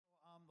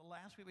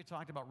Last week we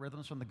talked about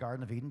rhythms from the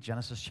Garden of Eden,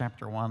 Genesis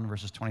chapter 1,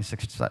 verses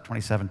 26,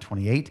 27,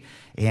 28.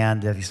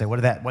 And if you say,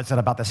 what's that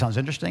about? That sounds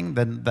interesting.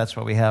 Then that's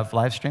what we have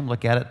live stream.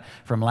 Look at it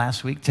from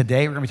last week.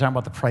 Today we're going to be talking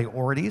about the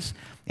priorities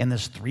in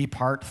this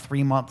three-part,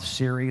 three-month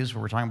series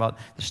where we're talking about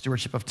the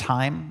stewardship of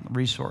time,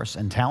 resource,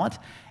 and talent.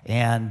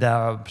 And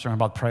we're talking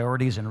about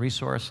priorities and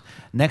resource.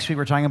 Next week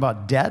we're talking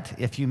about debt.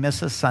 If you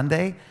miss a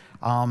Sunday,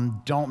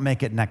 don't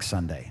make it next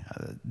Sunday.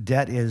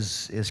 Debt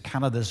is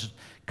kind of this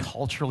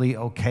culturally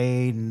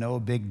okay, no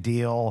big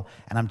deal,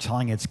 and I'm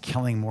telling you, it's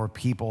killing more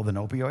people than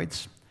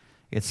opioids.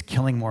 It's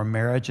killing more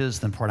marriages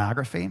than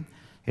pornography.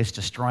 It's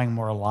destroying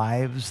more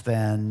lives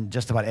than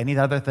just about any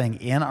other thing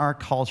in our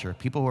culture.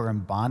 People who are in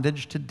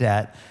bondage to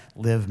debt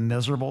live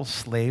miserable,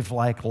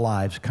 slave-like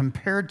lives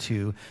compared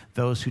to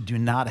those who do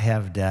not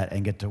have debt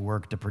and get to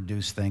work to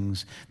produce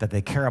things that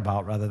they care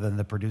about rather than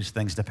to produce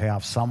things to pay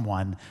off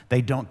someone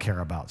they don't care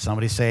about.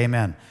 Somebody say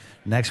amen.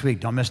 Next week,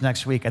 don't miss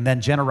next week. And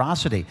then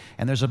generosity.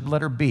 And there's a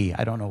letter B.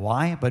 I don't know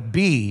why, but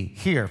B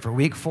here for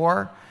week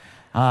 4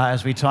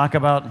 as we talk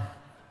about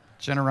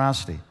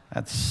generosity.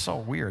 That's so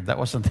weird. That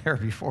wasn't there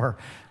before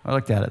I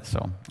looked at it.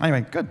 So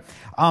anyway, good.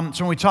 So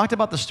when we talked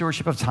about the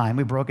stewardship of time,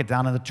 we broke it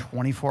down into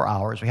 24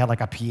 hours. We had like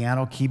a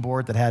piano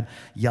keyboard that had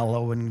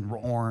yellow and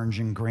orange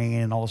and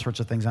green and all sorts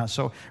of things on it.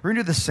 So we're going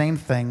to do the same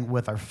thing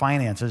with our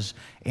finances.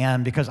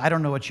 And because I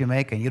don't know what you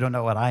make and you don't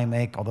know what I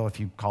make, although if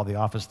you call the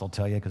office, they'll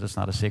tell you because it's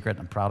not a secret.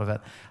 I'm proud of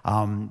it.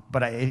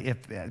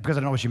 Because I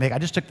don't know what you make, I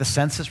just took the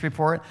census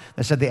report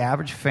that said the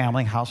average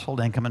family household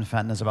income in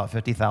Fenton is about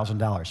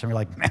 $50,000. So we're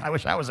like, man, I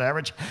wish I was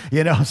average.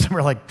 So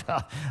we're like,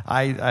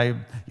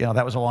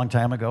 that was a long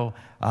time ago.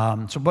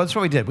 But that's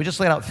what we did. We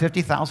just laid out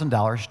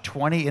 $50,000,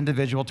 20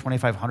 individual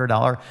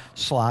 $2,500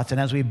 slots.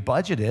 And as we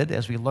budgeted,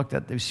 as we looked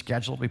at the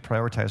schedule, we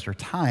prioritized our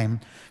time.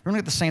 We're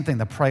going to get the same thing,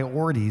 the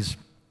priorities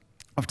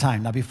of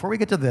time. Now, before we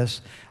get to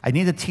this, I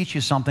need to teach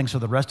you something so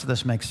the rest of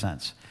this makes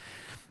sense.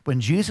 When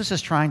Jesus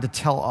is trying to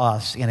tell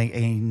us in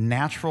a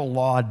natural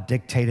law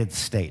dictated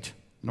state,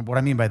 what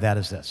I mean by that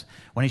is this.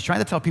 When he's trying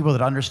to tell people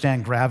that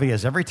understand gravity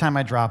is every time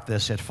I drop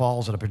this, it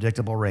falls at a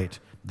predictable rate.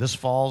 This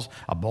falls,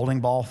 a bowling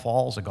ball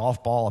falls, a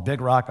golf ball, a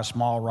big rock, a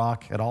small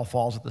rock, it all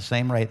falls at the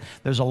same rate.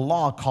 There's a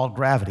law called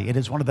gravity. It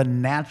is one of the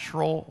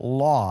natural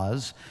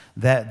laws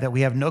that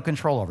we have no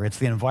control over. It's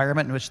the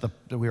environment in which that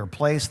we were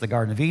placed. The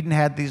Garden of Eden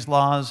had these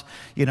laws.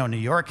 New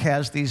York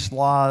has these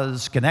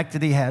laws.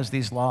 Schenectady has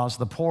these laws.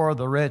 The poor,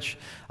 the rich,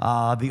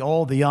 the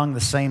old, the young,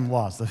 the same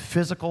laws. The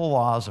physical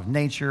laws of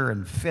nature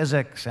and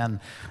physics and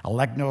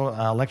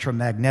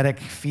electromagnetic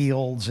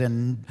fields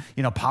and,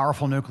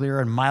 powerful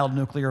nuclear and mild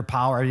nuclear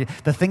power.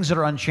 The things that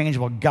are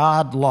unchangeable,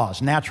 God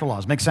laws, natural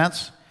laws. Make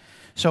sense?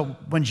 So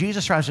when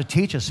Jesus tries to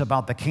teach us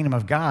about the kingdom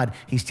of God,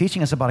 he's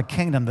teaching us about a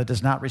kingdom that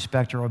does not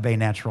respect or obey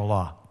natural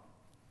law.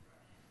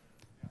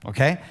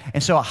 Okay?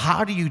 And so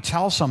how do you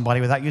tell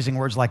somebody without using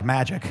words like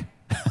magic,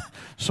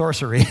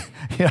 sorcery?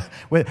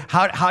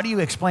 How do you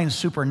explain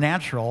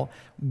supernatural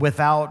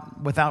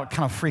without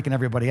kind of freaking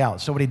everybody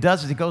out? So what he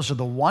does is he goes to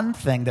the one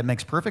thing that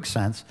makes perfect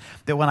sense,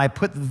 that when I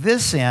put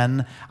this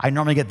in, I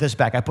normally get this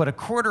back. I put a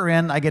quarter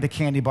in, I get a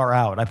candy bar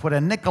out. I put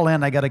a nickel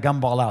in, I get a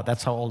gumball out.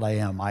 That's how old I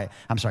am.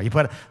 I'm sorry. You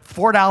put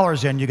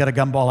 $4 in, you get a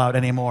gumball out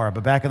anymore.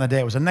 But back in the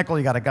day, it was a nickel,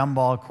 you got a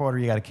gumball, a quarter,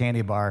 you got a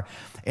candy bar.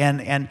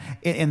 And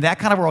in that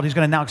kind of world, he's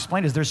going to now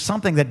explain is there's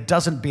something that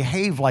doesn't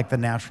behave like the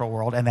natural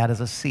world, and that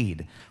is a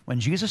seed. When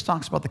Jesus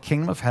talks about the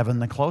kingdom of heaven,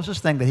 the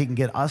closest thing that he can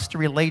get us to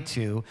relate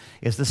to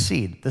is the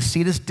seed. The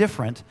seed is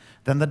different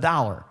than the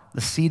dollar. The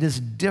seed is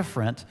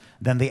different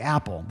than the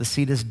apple. The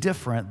seed is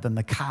different than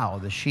the cow,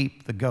 the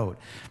sheep, the goat.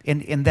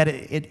 In that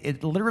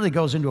it literally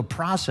goes into a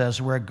process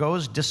where it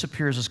goes,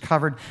 disappears, is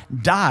covered,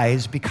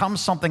 dies,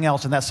 becomes something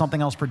else, and that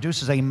something else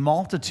produces a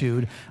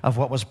multitude of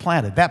what was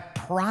planted. That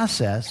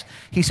process,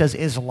 he says,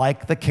 is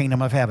like the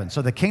kingdom of heaven.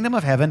 So the kingdom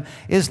of heaven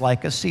is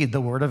like a seed. The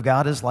word of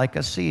God is like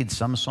a seed.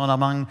 Some sown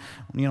among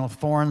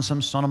thorns,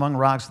 some sown among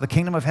rocks. The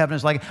kingdom of heaven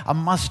is like a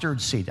mustard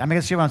seed. I mean,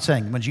 see what I'm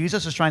saying? When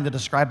Jesus is trying to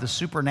describe the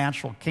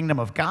supernatural kingdom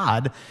of God,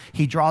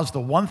 he draws the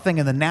one thing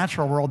in the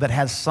natural world that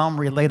has some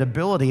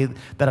relatability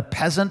that a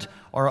peasant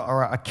or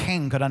a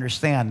king could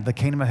understand. The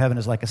kingdom of heaven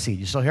is like a seed.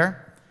 You still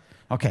here?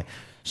 Okay.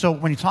 So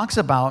when he talks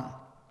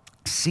about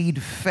seed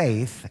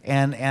faith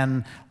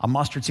and a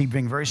mustard seed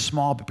being very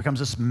small but becomes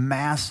this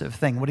massive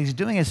thing, what he's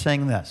doing is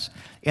saying this.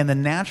 In the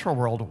natural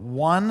world,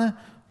 1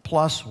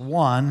 +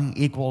 1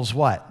 equals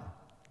what?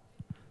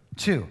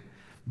 2.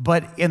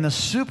 But in the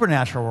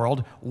supernatural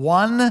world,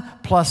 1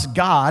 plus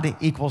God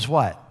equals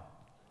what?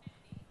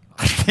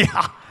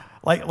 Yeah,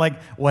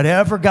 like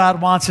whatever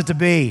God wants it to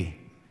be,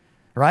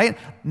 right?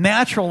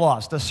 Natural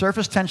laws. The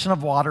surface tension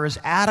of water is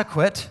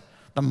adequate.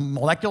 The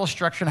molecular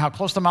structure and how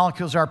close the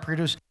molecules are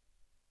produce.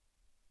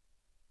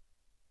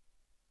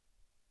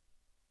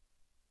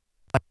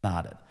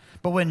 Not it.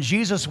 But when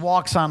Jesus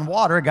walks on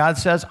water, God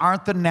says,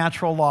 aren't the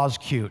natural laws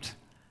cute?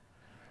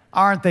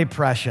 Aren't they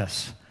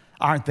precious?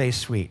 Aren't they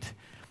sweet?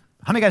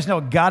 How many of you guys know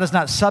God is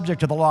not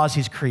subject to the laws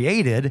he's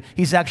created?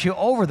 He's actually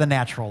over the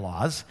natural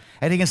laws.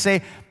 And he can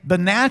say, the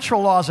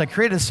natural laws I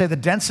created say the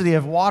density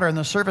of water and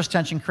the surface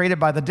tension created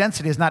by the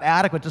density is not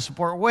adequate to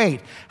support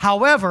weight.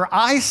 However,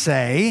 I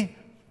say,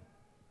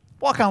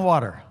 walk on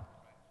water.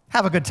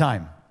 Have a good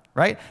time,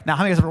 right? Now,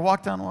 how many of you guys ever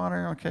walked on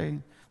water? Okay,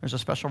 there's a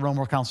special room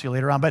we'll counsel you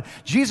later on. But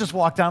Jesus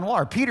walked on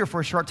water. Peter, for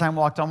a short time,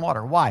 walked on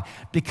water. Why?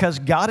 Because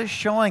God is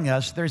showing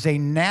us there's a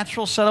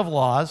natural set of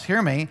laws,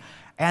 hear me,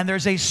 and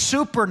there's a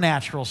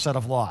supernatural set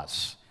of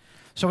laws.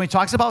 So when he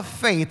talks about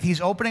faith,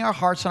 he's opening our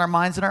hearts and our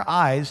minds and our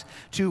eyes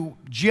to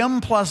Jim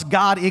plus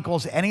God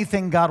equals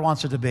anything God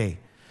wants it to be.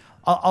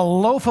 A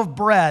loaf of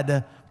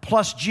bread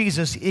plus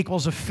Jesus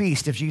equals a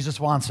feast if Jesus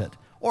wants it.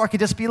 Or it could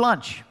just be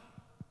lunch.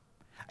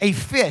 A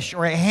fish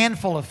or a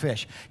handful of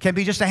fish can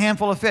be just a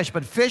handful of fish,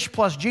 but fish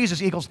plus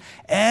Jesus equals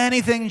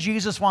anything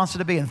Jesus wants it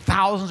to be. And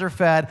thousands are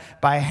fed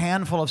by a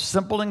handful of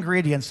simple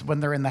ingredients when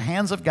they're in the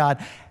hands of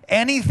God.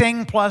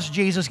 Anything plus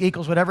Jesus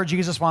equals whatever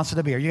Jesus wants it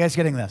to be. Are you guys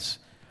getting this?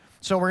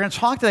 So we're going to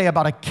talk today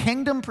about a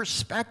kingdom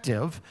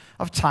perspective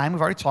of time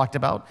we've already talked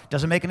about.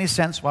 Doesn't make any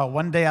sense. Well,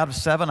 1 day out of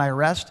 7 I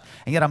rest,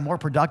 and yet I'm more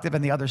productive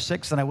in the other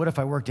 6 than I would if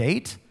I worked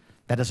 8.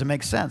 That doesn't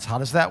make sense. How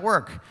does that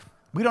work?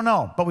 We don't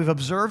know, but we've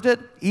observed it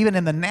even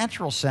in the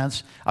natural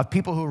sense of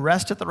people who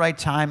rest at the right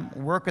time,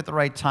 work at the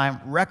right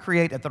time,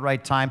 recreate at the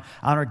right time,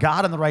 honor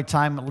God in the right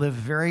time, live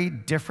very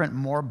different,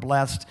 more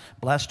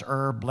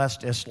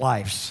blessed-est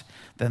lives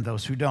than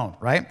those who don't,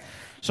 right?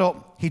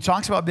 So he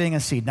talks about being a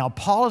seed. Now,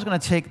 Paul is going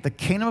to take the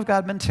kingdom of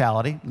God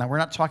mentality. Now, we're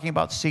not talking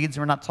about seeds.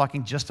 We're not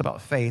talking just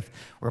about faith.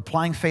 We're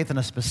applying faith in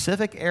a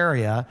specific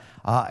area,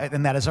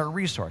 and that is our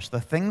resource,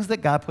 the things that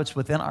God puts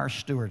within our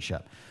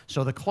stewardship.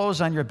 So the clothes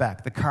on your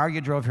back, the car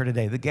you drove here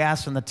today, the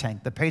gas in the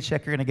tank, the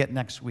paycheck you're going to get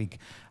next week,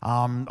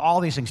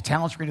 all these things.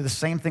 Talents, we're going to do the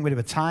same thing we do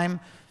with time,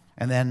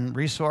 and then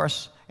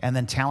resource, and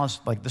then talents,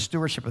 like the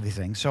stewardship of these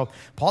things. So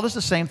Paul does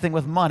the same thing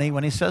with money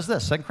when he says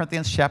this, 2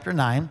 Corinthians chapter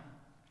 9,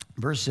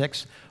 verse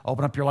 6,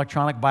 open up your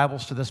electronic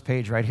Bibles to this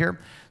page right here.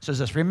 It says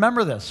this,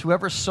 remember this,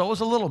 whoever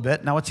sows a little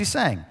bit, now what's he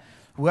saying?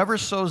 Whoever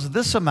sows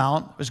this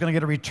amount is going to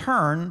get a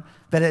return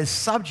that is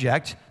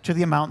subject to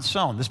the amount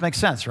sown. This makes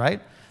sense,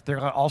 right? They're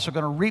also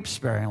going to reap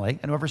sparingly,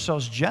 and whoever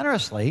sows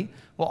generously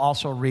will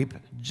also reap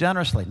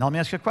generously. Now let me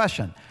ask you a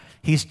question.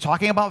 He's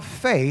talking about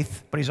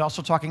faith, but he's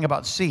also talking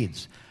about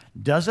seeds.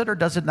 Does it or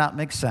does it not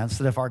make sense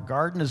that if our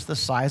garden is the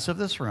size of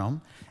this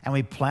room and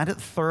we plant it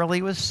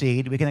thoroughly with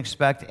seed, we can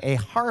expect a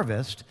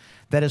harvest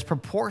that is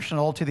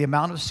proportional to the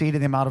amount of seed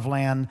and the amount of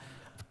land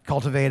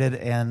cultivated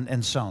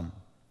and sown?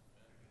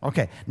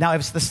 Okay, now if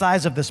it's the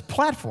size of this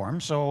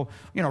platform, so,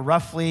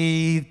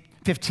 roughly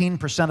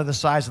 15% of the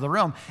size of the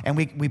room, and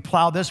we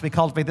plow this, we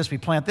cultivate this, we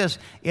plant this,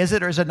 is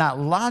it or is it not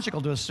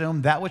logical to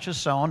assume that which is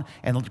sown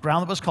and the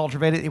ground that was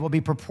cultivated, it will be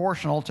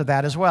proportional to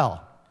that as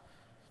well?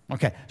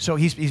 Okay, so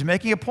he's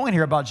making a point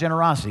here about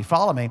generosity.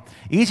 Follow me.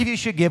 Each of you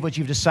should give what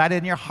you've decided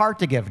in your heart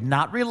to give,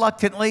 not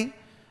reluctantly,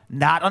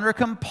 not under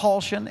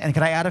compulsion, and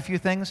can I add a few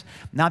things?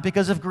 Not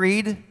because of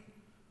greed,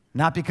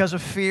 not because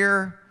of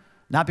fear,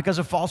 not because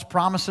of false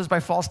promises by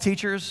false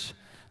teachers,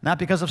 not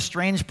because of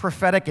strange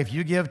prophetic, if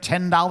you give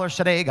 $10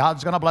 today,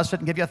 God's going to bless it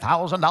and give you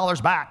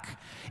 $1,000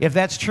 back. If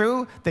that's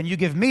true, then you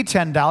give me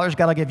 $10,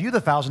 God will give you the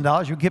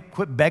 $1,000. You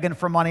quit begging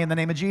for money in the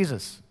name of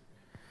Jesus.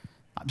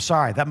 I'm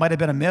sorry, that might have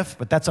been a myth,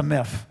 but that's a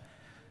myth.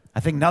 I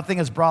think nothing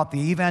has brought the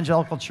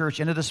evangelical church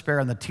into despair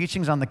and the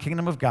teachings on the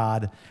kingdom of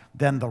God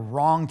than the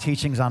wrong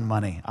teachings on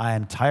money. I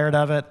am tired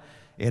of it.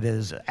 It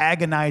is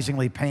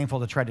agonizingly painful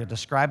to try to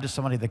describe to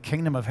somebody the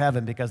kingdom of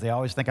heaven because they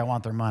always think I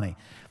want their money.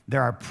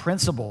 There are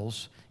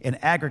principles in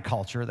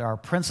agriculture. There are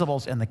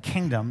principles in the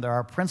kingdom. There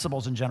are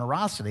principles in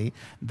generosity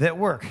that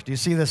work. Do you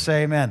see this?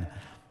 Say amen.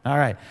 All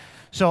right.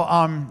 So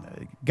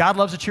God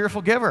loves a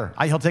cheerful giver.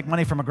 He'll take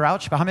money from a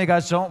grouch, but how many of you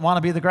guys don't want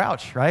to be the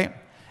grouch, right?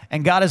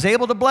 And God is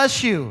able to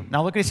bless you. Now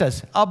look what he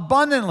says,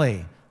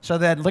 abundantly. So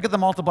that, look at the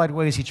multiplied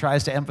ways he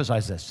tries to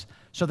emphasize this.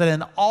 So that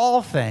in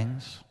all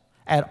things,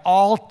 at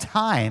all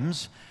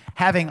times,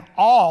 having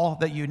all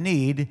that you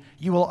need,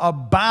 you will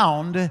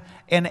abound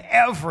in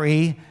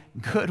every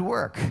good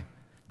work. How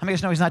many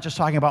of you know he's not just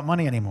talking about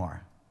money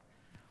anymore?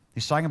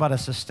 He's talking about a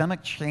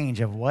systemic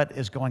change of what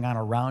is going on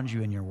around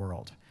you in your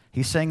world.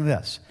 He's saying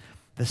this.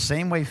 The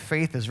same way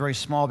faith is very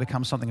small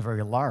becomes something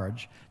very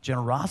large,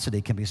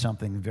 generosity can be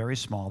something very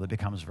small that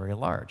becomes very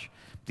large.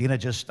 Dina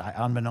just,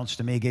 unbeknownst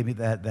to me, gave me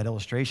that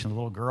illustration, a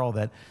little girl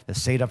that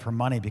saved up her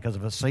money because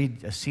of a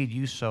seed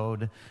you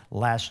sowed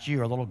last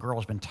year. A little girl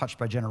has been touched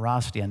by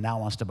generosity and now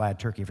wants to buy a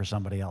turkey for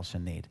somebody else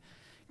in need.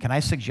 Can I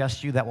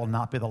suggest to you that will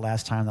not be the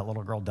last time that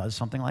little girl does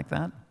something like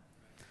that?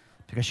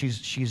 Because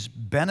she's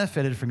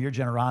benefited from your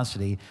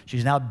generosity.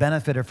 She's now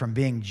benefited from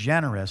being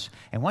generous.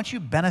 And once you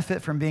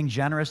benefit from being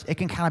generous, it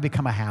can kind of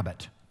become a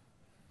habit.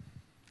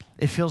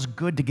 It feels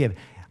good to give.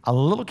 A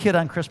little kid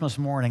on Christmas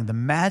morning, the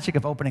magic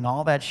of opening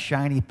all that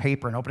shiny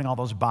paper and opening all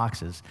those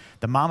boxes,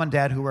 the mom and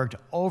dad who worked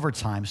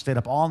overtime stayed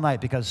up all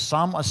night because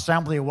some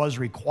assembly was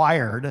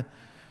required,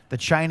 the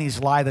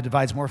Chinese lie that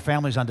divides more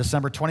families on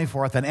December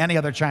 24th than any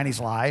other Chinese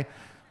lie,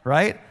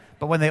 right?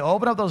 But when they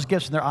open up those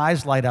gifts and their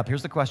eyes light up,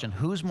 here's the question.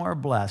 Who's more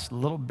blessed,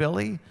 little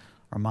Billy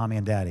or mommy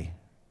and daddy?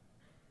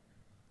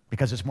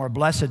 Because it's more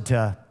blessed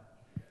than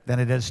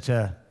it is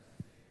to,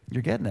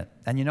 you're getting it.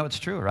 And you know it's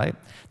true, right?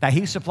 Now,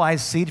 he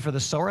supplies seed for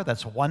the sower.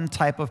 That's one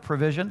type of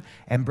provision.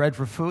 And bread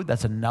for food,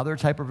 that's another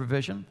type of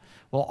provision.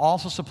 Will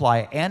also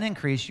supply and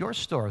increase your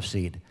store of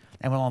seed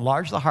and will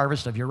enlarge the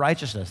harvest of your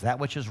righteousness, that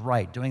which is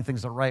right, doing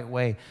things the right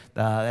way,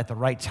 at the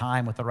right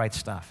time with the right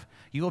stuff.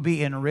 You will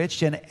be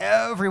enriched in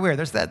everywhere.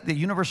 There's the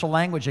universal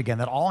language again,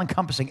 that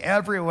all-encompassing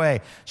every way,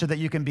 so that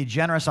you can be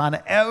generous on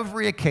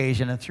every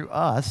occasion. And through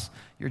us,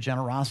 your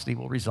generosity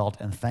will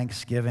result in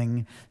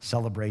thanksgiving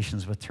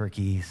celebrations with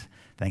turkeys,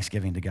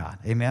 thanksgiving to God.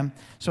 Amen?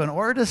 So in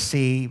order to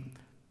see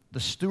the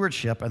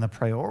stewardship and the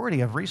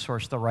priority of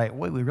resource the right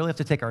way, we really have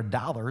to take our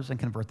dollars and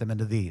convert them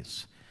into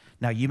these.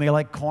 Now, you may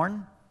like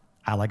corn.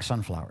 I like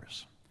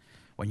sunflowers.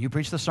 When you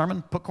preach the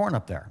sermon, put corn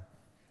up there.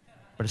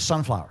 But it's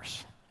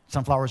sunflowers.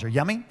 Sunflowers are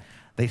yummy.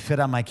 They fit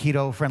on my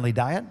keto-friendly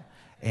diet.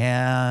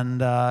 And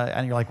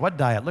you're like, what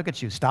diet? Look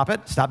at you. Stop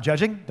it. Stop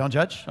judging. Don't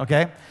judge,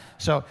 okay?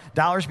 So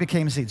dollars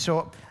became seeds.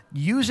 So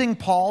using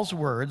Paul's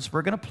words,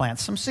 we're going to plant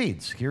some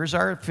seeds. Here's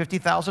our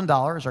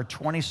 $50,000, our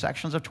 20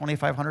 sections of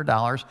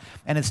 $2,500.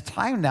 And it's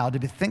time now to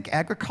think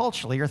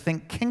agriculturally or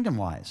think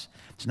kingdom-wise.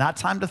 It's not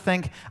time to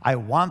think, I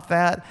want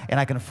that and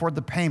I can afford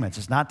the payments.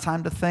 It's not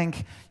time to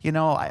think,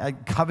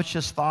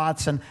 covetous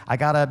thoughts and I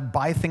got to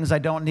buy things I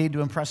don't need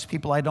to impress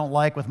people I don't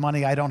like with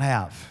money I don't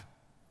have.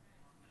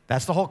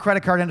 That's the whole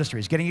credit card industry.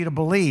 It's getting you to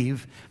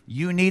believe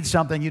you need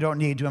something you don't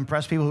need to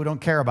impress people who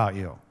don't care about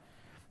you.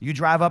 You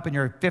drive up in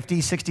your $50,000,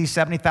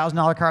 $60,000,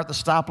 $70,000 car at the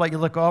stoplight, you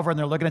look over and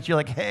they're looking at you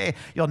like, hey,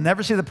 you'll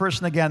never see the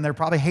person again. They're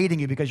probably hating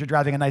you because you're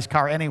driving a nice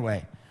car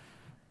anyway.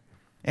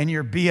 And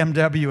your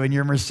BMW and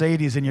your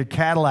Mercedes and your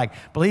Cadillac.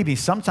 Believe me,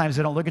 sometimes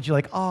they don't look at you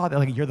like, oh, they're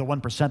like, you're the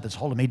 1% that's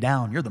holding me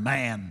down. You're the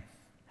man.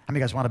 How many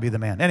of you guys want to be the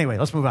man? Anyway,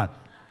 let's move on.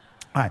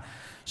 All right.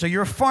 So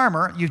you're a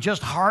farmer, you've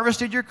just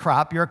harvested your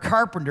crop, you're a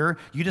carpenter,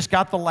 you just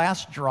got the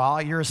last draw,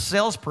 you're a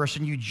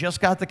salesperson, you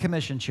just got the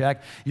commission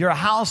check, you're a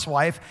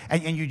housewife,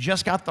 and you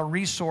just got the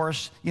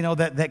resource,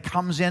 that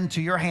comes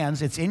into your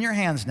hands. It's in your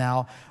hands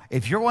now.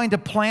 If you're going to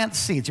plant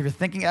seeds, if you're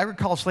thinking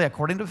agriculturally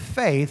according to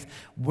faith,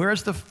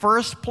 where's the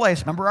first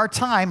place? Remember our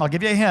time, I'll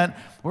give you a hint.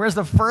 Where's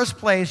the first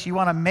place you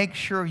want to make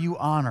sure you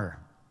honor?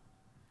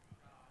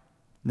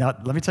 Now,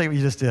 let me tell you what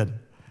you just did.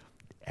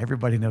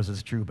 Everybody knows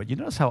it's true, but you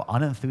notice how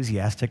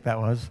unenthusiastic that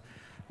was?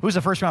 Who's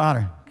the first one to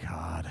honor?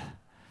 God.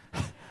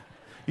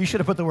 You should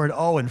have put the word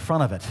 "oh" in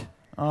front of it.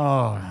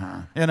 Oh,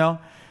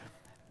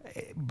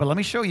 But let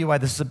me show you why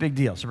this is a big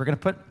deal. So we're going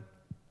to put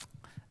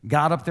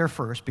God up there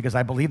first because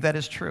I believe that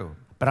is true.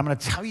 But I'm going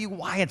to tell you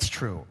why it's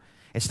true.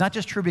 It's not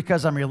just true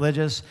because I'm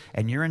religious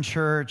and you're in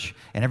church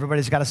and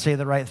everybody's got to say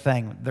the right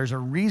thing. There's a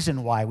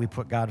reason why we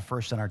put God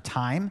first in our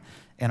time,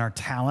 in our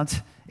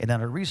talent, and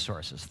in our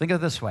resources. Think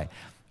of it this way.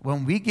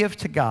 When we give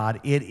to God,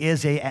 it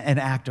is an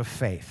act of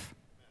faith.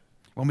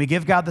 When we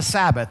give God the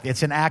Sabbath,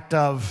 it's an act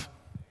of,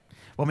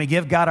 when we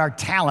give God our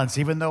talents,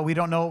 even though we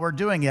don't know what we're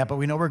doing yet, but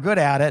we know we're good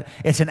at it,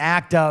 it's an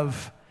act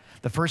of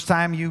the first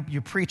time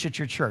you preach at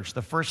your church,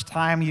 the first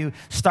time you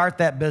start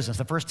that business,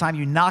 the first time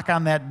you knock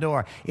on that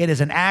door. It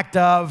is an act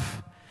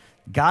of,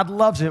 God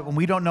loves it when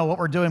we don't know what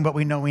we're doing, but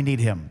we know we need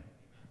Him.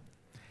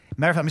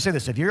 Matter of fact, let me say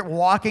this. If you're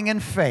walking in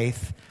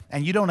faith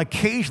and you don't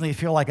occasionally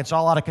feel like it's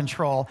all out of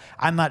control,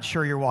 I'm not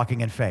sure you're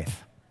walking in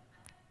faith.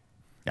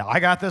 Now, I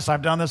got this,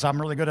 I've done this, I'm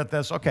really good at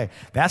this. Okay,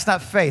 that's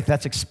not faith,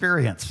 that's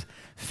experience.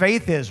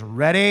 Faith is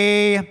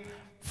ready,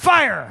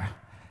 fire,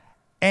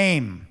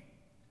 aim.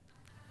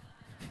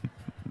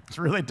 It's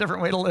really a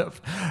different way to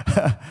live.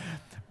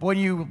 When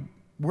you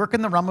work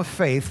in the realm of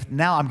faith,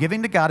 now I'm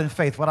giving to God in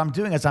faith. What I'm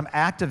doing is I'm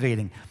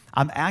activating.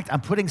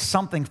 I'm putting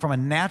something from a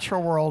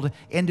natural world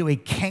into a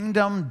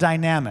kingdom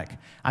dynamic.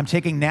 I'm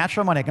taking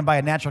natural money. I can buy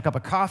a natural cup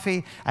of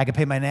coffee. I can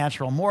pay my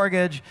natural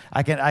mortgage.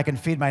 I can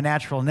feed my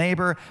natural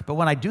neighbor. But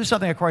when I do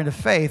something according to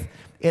faith,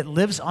 it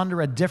lives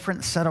under a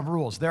different set of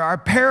rules. There are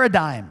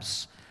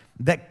paradigms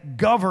that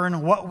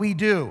govern what we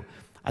do.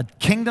 A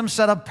kingdom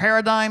set of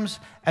paradigms,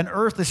 an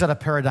earthly set of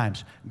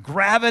paradigms.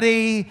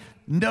 Gravity,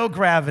 no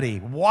gravity,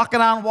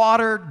 walking on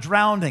water,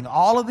 drowning,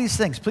 all of these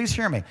things. Please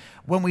hear me.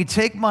 When we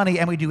take money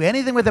and we do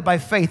anything with it by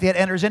faith, it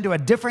enters into a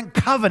different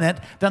covenant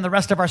than the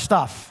rest of our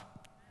stuff.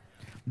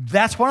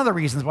 That's one of the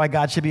reasons why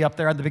God should be up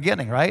there at the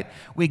beginning, right?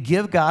 We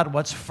give God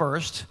what's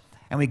first,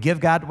 and we give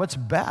God what's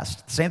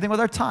best. Same thing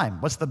with our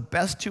time. What's the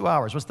best 2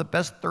 hours? What's the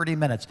best 30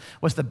 minutes?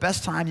 What's the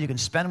best time you can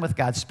spend with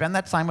God? Spend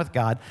that time with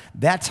God.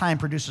 That time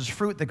produces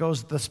fruit that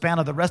goes the span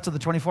of the rest of the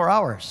 24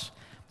 hours.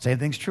 Same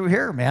thing's true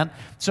here, man.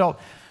 So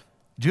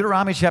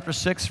Deuteronomy chapter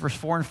 6, verse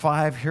 4 and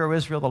 5, Hear, O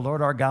Israel, the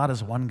Lord our God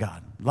is one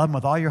God. Love Him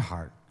with all your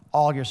heart,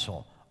 all your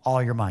soul,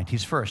 all your mind.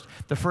 He's first.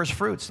 The first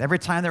fruits. Every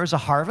time there is a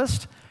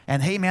harvest,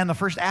 and hey, man, the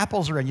first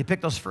apples are in. You pick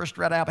those first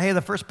red apples. Hey,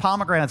 the first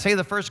pomegranates. Hey,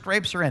 the first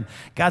grapes are in.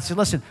 God said,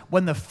 listen,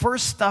 when the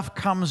first stuff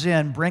comes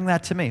in, bring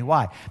that to me.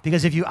 Why?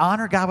 Because if you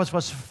honor God with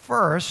what's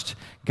first,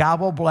 God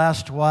will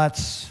bless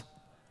what's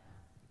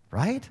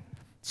right.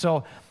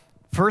 So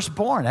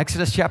Firstborn,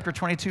 Exodus chapter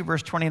 22,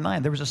 verse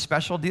 29. There was a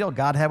special deal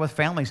God had with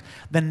families.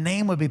 The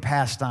name would be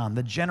passed on.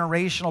 The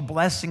generational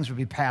blessings would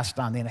be passed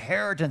on. The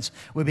inheritance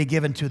would be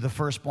given to the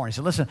firstborn. He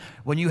said, listen,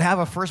 when you have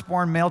a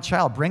firstborn male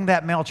child, bring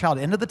that male child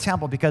into the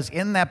temple, because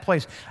in that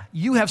place,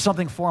 you have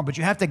something for him, but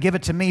you have to give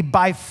it to me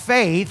by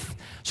faith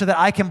so that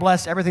I can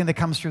bless everything that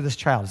comes through this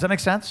child. Does that make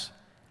sense?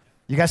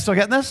 You guys still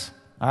getting this?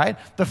 All right,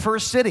 the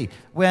first city,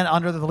 when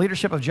under the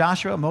leadership of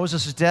Joshua,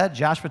 Moses is dead,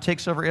 Joshua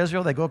takes over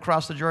Israel, they go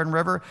across the Jordan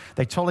River,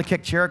 they totally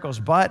kick Jericho's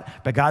butt,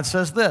 but God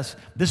says this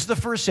is the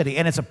first city,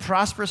 and it's a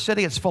prosperous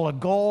city, it's full of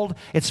gold,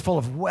 it's full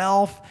of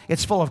wealth,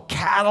 it's full of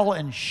cattle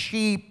and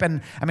sheep, and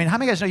I mean, how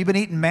many of you guys know you've been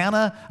eating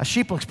manna? A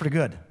sheep looks pretty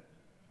good.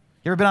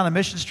 You ever been on a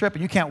missions trip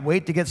and you can't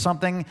wait to get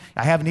something?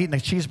 I haven't eaten a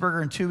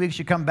cheeseburger in 2 weeks.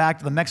 You come back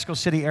to the Mexico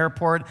City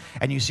airport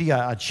and you see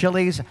a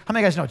Chili's. How many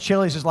of you guys know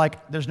Chili's is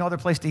like, there's no other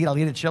place to eat, I'll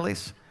eat at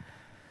Chili's?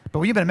 But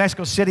when you've been in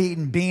Mexico City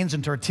eating beans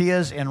and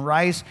tortillas and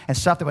rice and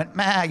stuff that went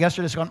meh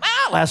yesterday, it's going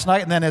last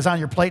night, and then is on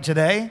your plate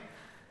today,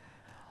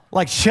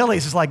 like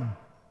Chili's is like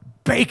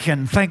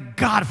bacon. Thank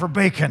God for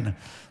bacon,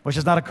 which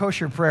is not a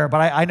kosher prayer,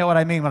 but I know what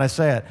I mean when I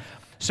say it.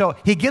 So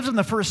he gives them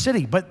the first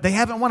city, but they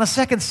haven't won a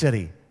second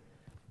city.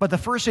 But the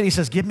first city, he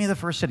says, give me the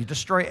first city.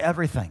 Destroy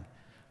everything.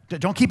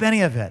 Don't keep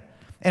any of it.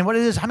 And what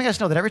it is, how many of you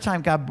guys know that every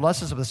time God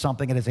blesses us with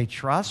something, it is a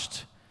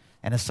trust,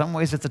 and in some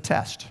ways it's a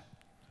test.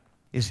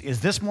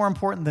 Is this more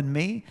important than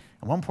me?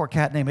 And one poor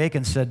cat named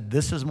Achan said,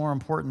 this is more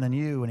important than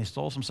you, and he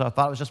stole some stuff.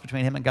 Thought it was just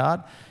between him and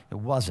God. It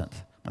wasn't.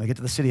 When they get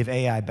to the city of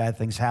Ai, bad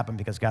things happen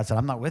because God said,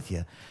 I'm not with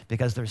you,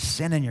 because there's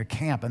sin in your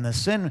camp. And the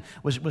sin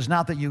was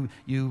not that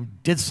you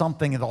did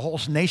something, and the whole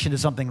nation did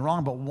something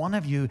wrong, but one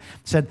of you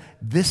said,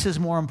 this is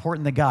more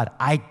important than God.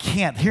 I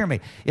can't. Hear me.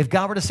 If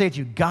God were to say to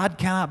you, God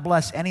cannot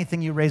bless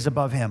anything you raise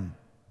above him,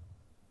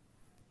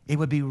 it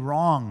would be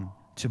wrong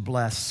to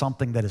bless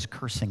something that is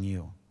cursing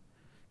you.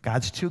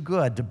 God's too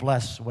good to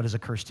bless what is a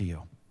curse to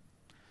you.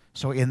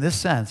 So in this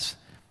sense,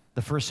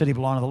 the first city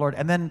belonged to the Lord.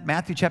 And then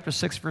Matthew chapter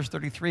 6, verse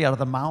 33, out of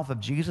the mouth of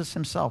Jesus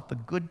himself, the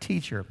good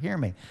teacher, hear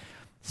me,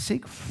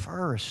 seek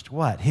first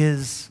what?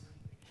 His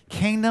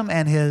kingdom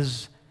and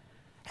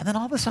then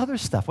all this other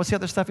stuff. What's the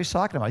other stuff he's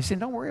talking about? He's saying,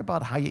 don't worry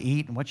about how you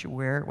eat and what you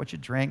wear, what you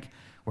drink,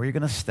 where you're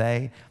going to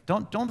stay.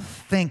 Don't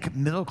think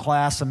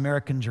middle-class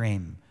American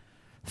dream.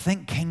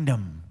 Think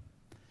kingdom.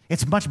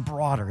 It's much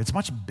broader, it's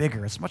much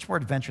bigger, it's much more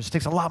adventurous. It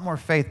takes a lot more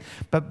faith,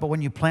 but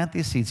when you plant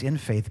these seeds in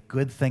faith,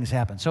 good things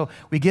happen. So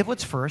we give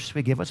what's first,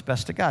 we give what's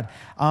best to God.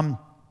 I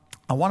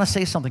want to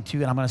say something to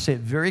you, and I'm going to say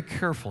it very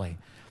carefully.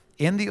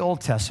 In the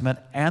Old Testament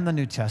and the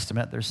New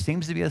Testament, there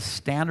seems to be a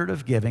standard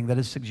of giving that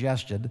is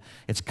suggested.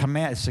 It's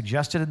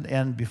suggested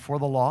and before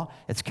the law,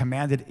 it's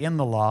commanded in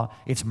the law,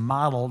 it's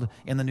modeled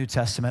in the New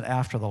Testament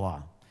after the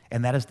law.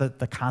 And that is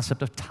the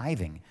concept of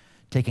tithing,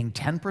 taking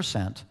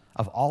 10%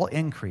 of all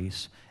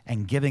increase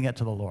and giving it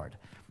to the Lord.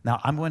 Now,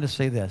 I'm going to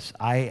say this.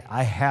 I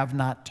have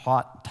not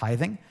taught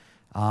tithing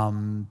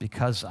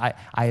because I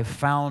have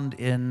found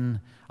in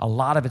a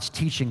lot of its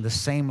teaching the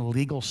same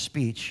legal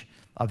speech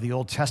of the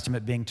Old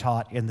Testament being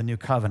taught in the New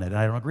Covenant, and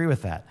I don't agree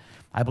with that.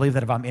 I believe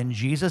that if I'm in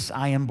Jesus,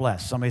 I am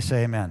blessed. Somebody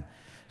say amen.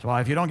 So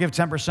if you don't give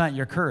 10%,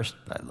 you're cursed.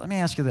 Let me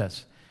ask you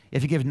this.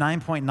 If you give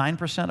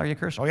 9.9%, are you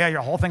cursed? Oh yeah,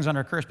 your whole thing's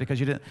under curse because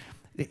you didn't.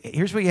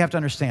 Here's what you have to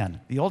understand.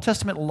 The Old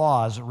Testament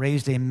laws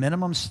raised a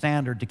minimum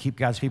standard to keep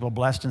God's people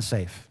blessed and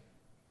safe.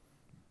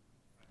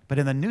 But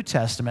in the New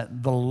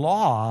Testament, the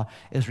law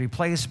is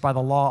replaced by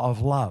the law of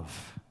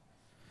love.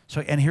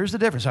 So, and here's the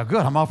difference. Oh,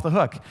 good, I'm off the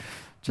hook.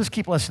 Just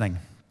keep listening.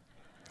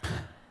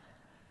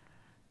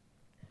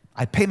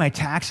 I pay my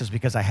taxes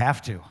because I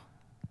have to.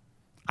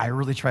 I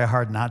really try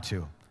hard not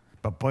to.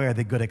 But boy, are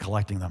they good at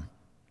collecting them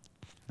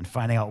and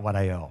finding out what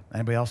I owe.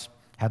 Anybody else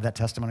have that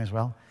testimony as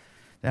well?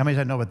 How many of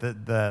you know, but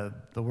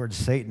the word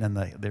Satan in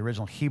the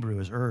original Hebrew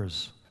is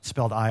Urs,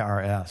 spelled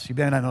I-R-S. You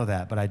may not know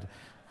that, but I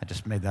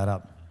just made that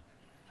up.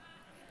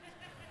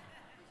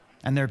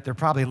 And they're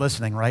probably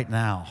listening right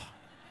now.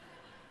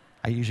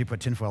 I usually put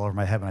tinfoil over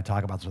my head when I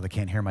talk about it so they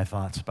can't hear my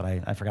thoughts, but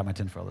I forgot my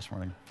tinfoil this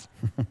morning.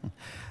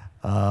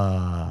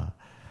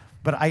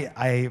 But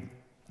I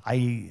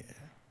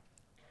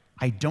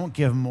don't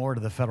give more to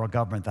the federal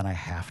government than I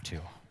have to.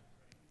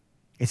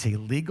 It's a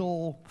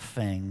legal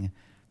thing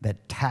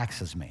that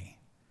taxes me.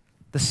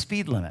 The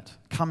speed limit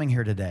coming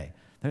here today.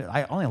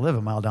 I only live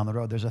a mile down the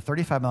road. There's a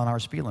 35-mile-an-hour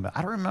speed limit.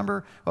 I don't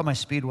remember what my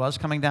speed was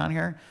coming down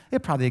here.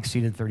 It probably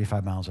exceeded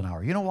 35 miles an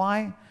hour. You know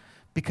why?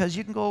 Because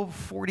you can go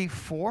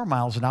 44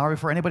 miles an hour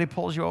before anybody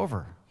pulls you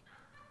over.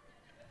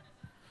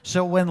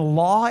 So when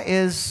law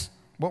is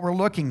what we're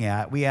looking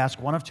at, we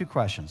ask one of two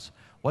questions.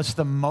 What's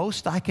the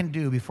most I can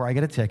do before I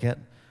get a ticket?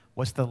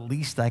 What's the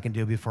least I can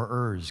do before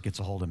Urs gets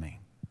a hold of me?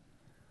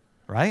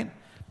 Right?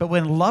 But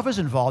when love is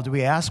involved, do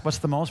we ask what's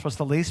the most, what's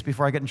the least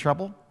before I get in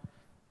trouble?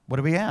 What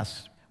do we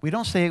ask? We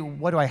don't say,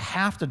 what do I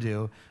have to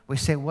do? We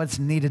say, what's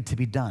needed to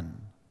be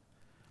done?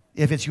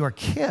 If it's your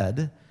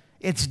kid,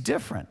 it's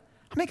different.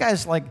 How many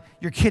guys, like,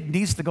 your kid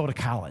needs to go to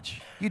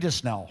college? You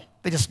just know.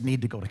 They just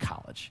need to go to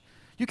college.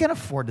 You can't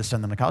afford to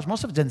send them to college.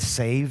 Most of us didn't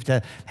save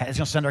to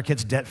send our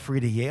kids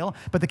debt-free to Yale,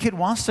 but the kid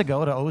wants to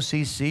go to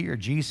OCC or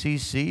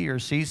GCC or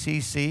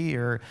CCC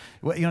or,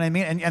 you know what I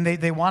mean? And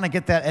they want to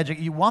get that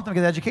you want them to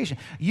get that education.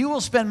 You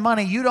will spend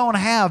money you don't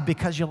have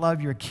because you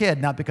love your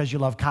kid, not because you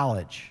love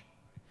college.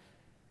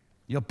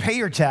 You'll pay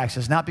your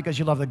taxes, not because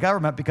you love the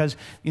government, because,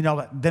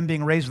 them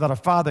being raised without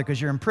a father because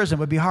you're in prison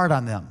would be hard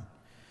on them.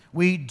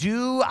 We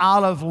do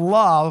out of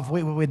love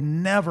what we would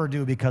never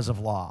do because of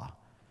law.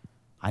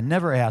 I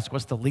never ask,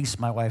 what's the least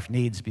my wife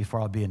needs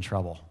before I'll be in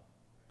trouble?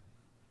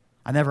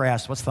 I never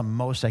ask, what's the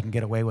most I can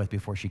get away with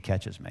before she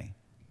catches me?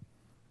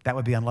 That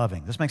would be unloving.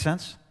 Does this make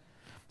sense?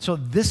 So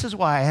this is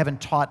why I haven't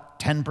taught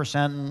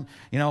 10%,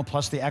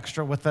 plus the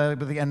extra with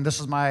the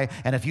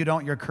and if you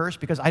don't, you're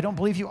cursed, because I don't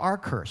believe you are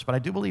cursed, but I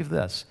do believe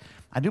this.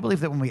 I do believe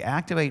that when we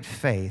activate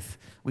faith,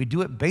 we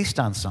do it based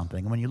on something.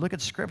 And when you look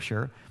at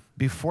Scripture,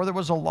 before there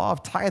was a law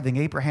of tithing,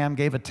 Abraham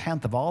gave a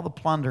tenth of all the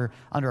plunder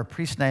under a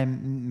priest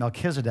named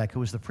Melchizedek, who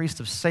was the priest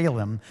of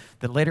Salem,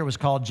 that later was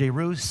called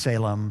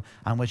Jerusalem,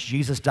 on which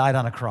Jesus died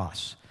on a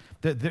cross.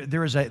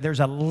 There's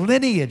a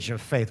lineage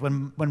of faith.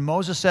 When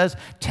Moses says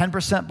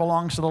 10%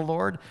 belongs to the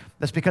Lord,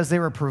 that's because they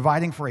were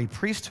providing for a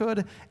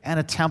priesthood and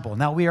a temple.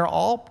 Now, we are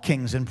all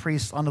kings and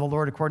priests under the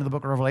Lord according to the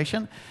book of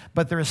Revelation,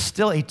 but there is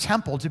still a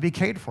temple to be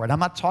catered for. And I'm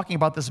not talking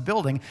about this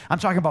building. I'm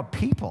talking about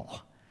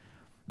people.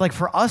 Like,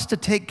 for us to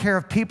take care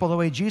of people the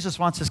way Jesus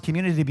wants his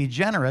community to be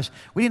generous,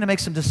 we need to make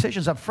some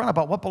decisions up front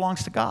about what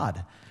belongs to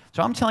God.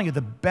 So I'm telling you,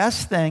 the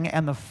best thing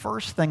and the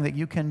first thing that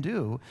you can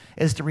do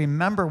is to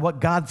remember what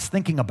God's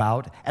thinking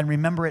about and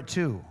remember it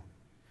too.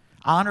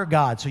 Honor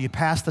God so you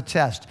pass the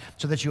test,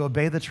 so that you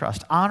obey the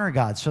trust. Honor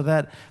God so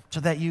that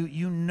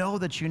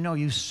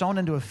you've sown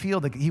into a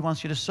field that he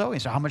wants you to sow. You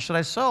say, how much should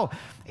I sow?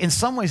 In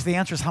some ways, the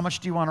answer is how much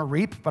do you want to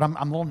reap? But I'm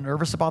a little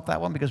nervous about that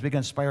one because we can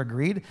inspire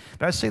greed.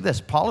 But I say this,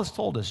 Paul has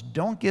told us,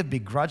 don't give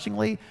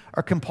begrudgingly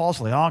or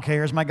compulsively. Oh, okay,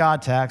 here's my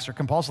God tax, or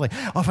compulsively.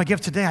 Oh, if I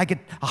give today, I get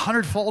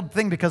 100-fold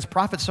thing because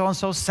prophet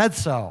so-and-so said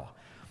so.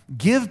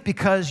 Give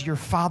because your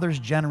Father's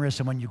generous,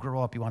 and when you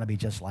grow up, you want to be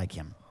just like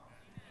him.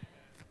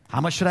 How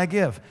much should I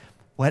give?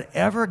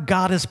 Whatever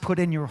God has put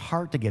in your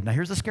heart to give. Now,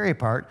 here's the scary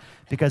part,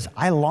 because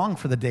I long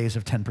for the days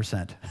of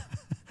 10%.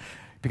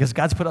 Because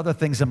God's put other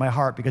things in my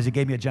heart because he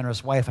gave me a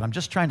generous wife, and I'm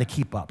just trying to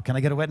keep up. Can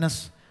I get a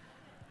witness?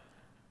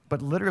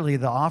 But literally,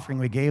 the offering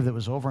we gave that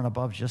was over and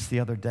above just the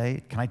other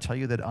day, can I tell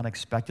you that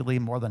unexpectedly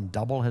more than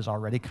double has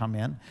already come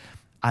in?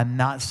 I'm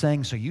not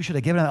saying, so you should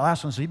have given that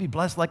last one so you'd be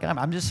blessed like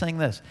I'm just saying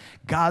this.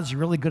 God's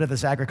really good at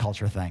this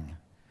agriculture thing.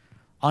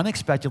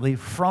 Unexpectedly,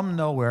 from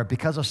nowhere,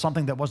 because of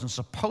something that wasn't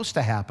supposed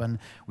to happen,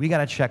 we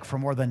got a check for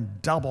more than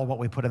double what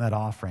we put in that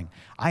offering.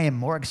 I am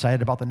more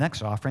excited about the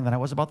next offering than I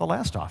was about the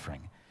last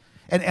offering.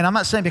 And I'm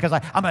not saying because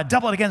I'm going to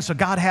double it again, so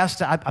God has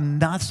to. I'm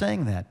not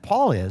saying that.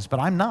 Paul is, but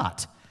I'm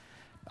not.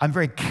 I'm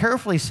very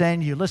carefully saying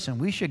to you, listen,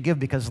 we should give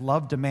because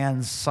love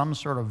demands some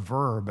sort of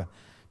verb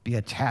be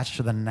attached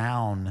to the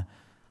noun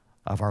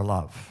of our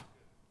love.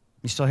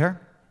 You still here?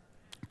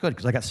 Good,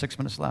 because I got 6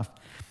 minutes left.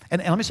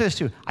 And let me say this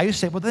too. I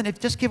used to say, well, then if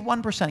just give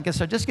 1%,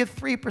 so just give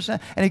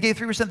 3%, and he gave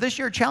 3% this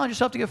year, challenge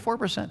yourself to give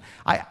 4%.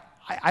 I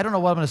don't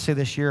know what I'm going to say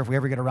this year if we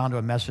ever get around to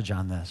a message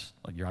on this.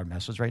 Like you're our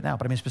message right now,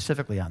 but I mean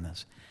specifically on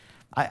this.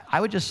 I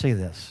would just say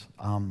this.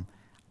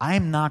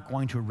 I'm not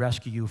going to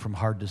rescue you from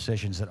hard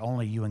decisions that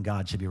only you and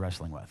God should be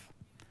wrestling with.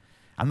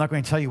 I'm not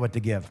going to tell you what to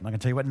give. I'm not going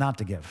to tell you what not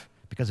to give,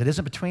 because it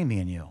isn't between me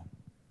and you.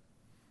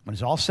 When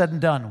it's all said and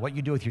done, what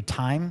you do with your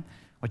time,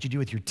 what you do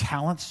with your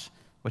talents,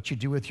 what you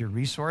do with your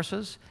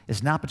resources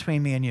is not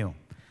between me and you.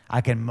 I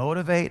can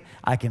motivate,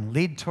 I can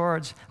lead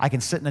towards, I can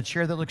sit in a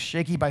chair that looks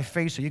shaky by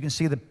faith so you can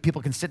see that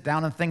people can sit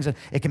down on things and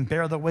it can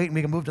bear the weight, and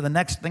we can move to the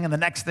next thing and the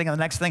next thing and the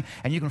next thing,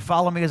 and you can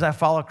follow me as I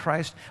follow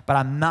Christ, but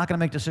I'm not going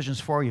to make decisions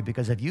for you,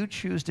 because if you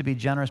choose to be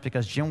generous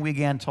because Jim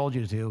Wiegand told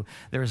you to,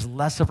 there is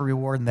less of a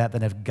reward in that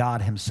than if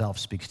God himself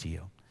speaks to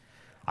you.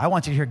 I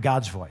want you to hear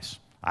God's voice.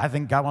 I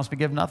think God wants me to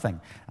give nothing.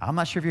 I'm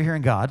not sure if you're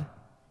hearing God.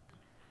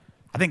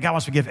 I think God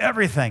wants to give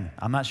everything.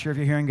 I'm not sure if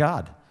you're hearing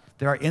God.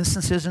 There are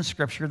instances in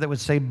Scripture that would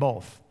say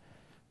both.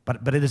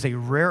 But it is a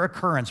rare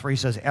occurrence where he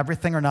says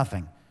everything or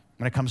nothing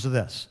when it comes to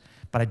this.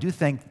 But I do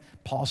think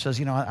Paul says,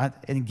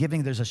 in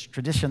giving, there's a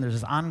tradition, there's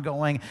this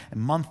ongoing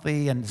and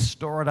monthly, and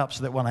store it up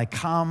so that when I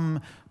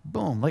come,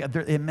 boom.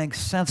 It makes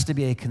sense to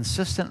be a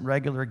consistent,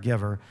 regular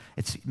giver.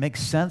 It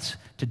makes sense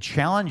to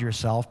challenge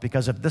yourself,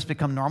 because if this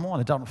become normal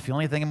and it doesn't feel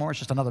anything anymore, it's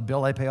just another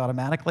bill I pay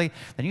automatically,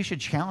 then you should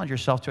challenge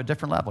yourself to a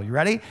different level. You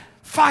ready?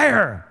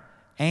 Fire!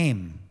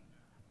 Aim.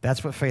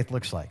 That's what faith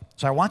looks like.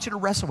 So I want you to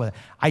wrestle with it.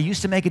 I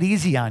used to make it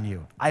easy on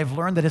you. I've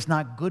learned that it's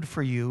not good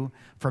for you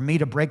for me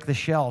to break the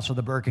shell so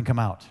the bird can come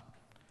out.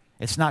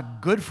 It's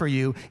not good for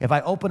you if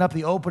I open up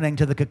the opening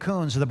to the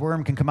cocoon so the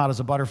worm can come out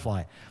as a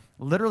butterfly.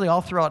 Literally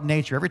all throughout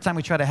nature, every time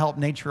we try to help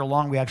nature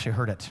along, we actually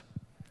hurt it.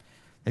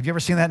 Have you ever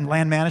seen that in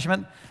land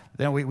management?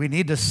 Then we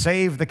need to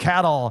save the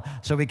cattle,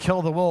 so we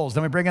kill the wolves.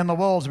 Then we bring in the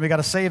wolves, and we got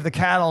to save the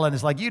cattle, and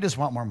it's like, you just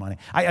want more money.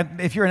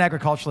 If you're an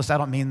agriculturalist, I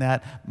don't mean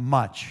that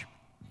much.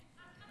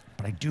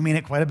 But I do mean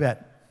it quite a bit,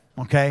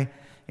 okay?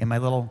 in my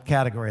little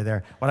category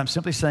there. What I'm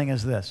simply saying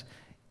is this.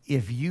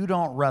 If you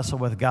don't wrestle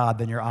with God,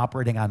 then you're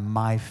operating on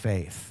my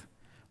faith.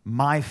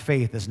 My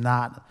faith is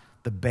not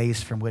the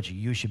base from which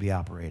you should be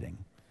operating.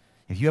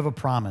 If you have a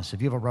promise,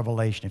 if you have a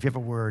revelation, if you have a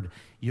word,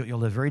 you'll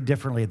live very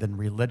differently than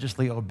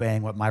religiously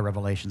obeying what my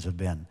revelations have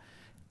been.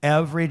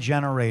 Every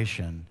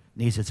generation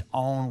needs its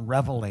own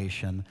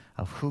revelation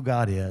of who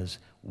God is,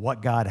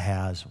 what God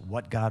has,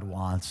 what God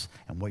wants,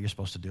 and what you're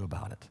supposed to do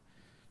about it.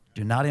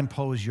 Do not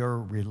impose your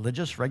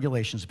religious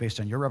regulations based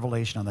on your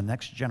revelation on the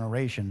next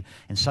generation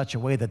in such a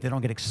way that they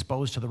don't get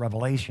exposed to the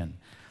revelation.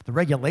 The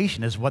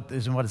regulation is what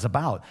it's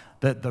about.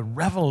 The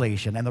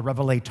revelation and the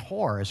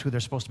revelator is who they're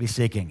supposed to be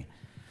seeking.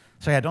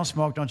 So yeah, don't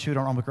smoke, don't chew,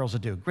 don't run with girls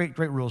that do. Great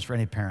rules for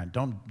any parent.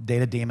 Don't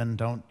date a demon,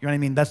 don't, you know what I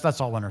mean? That's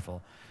all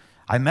wonderful.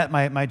 I met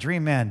my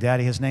dream man,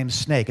 Daddy, his name's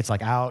Snake. It's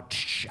like, out.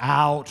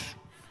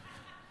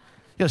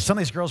 You know, some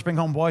of these girls bring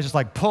home boys, it's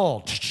like,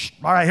 pull.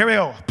 All right, here we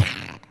go.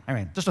 I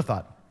mean, just a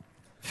thought.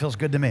 Feels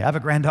good to me. I have a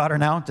granddaughter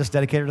now, just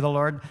dedicated to the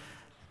Lord.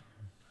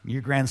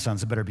 Your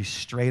grandsons better be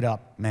straight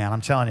up, man.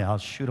 I'm telling you, I'll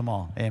shoot them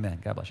all. Amen.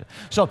 God bless you.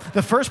 So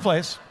the first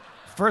place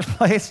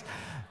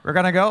we're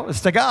going to go is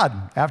to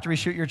God. After we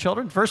shoot your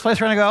children, first place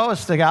we're going to go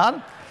is to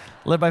God.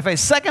 Live by faith.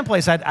 Second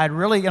place, I'd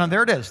really,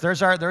 there it is.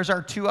 There's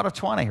our 2 out of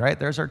 20, right?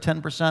 There's our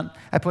 10%.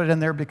 I put it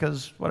in there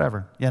because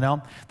whatever,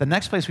 The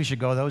next place we should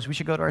go, though, is we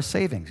should go to our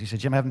savings. He said,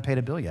 Jim, I haven't paid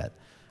a bill yet.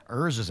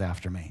 Urs is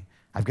after me.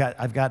 I've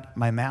got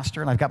my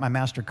Master and I've got my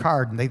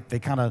MasterCard, and they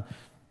kind of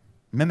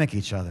mimic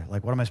each other.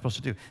 Like, what am I supposed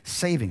to do?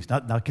 Savings.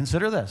 Now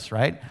consider this,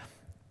 right?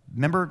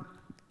 Remember,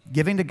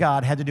 giving to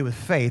God had to do with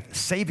faith.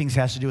 Savings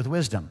has to do with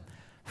wisdom.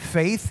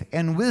 Faith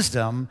and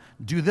wisdom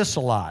do this a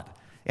lot.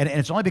 And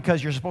it's only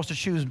because you're supposed to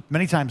choose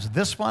many times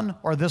this one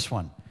or this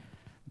one.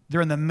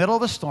 They're in the middle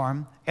of a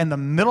storm, in the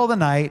middle of the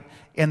night,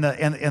 in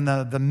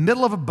the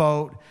middle of a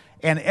boat,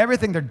 and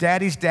everything their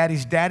daddy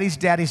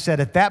said,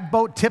 if that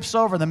boat tips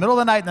over in the middle of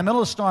the night, in the middle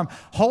of the storm,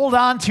 hold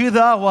on to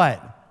the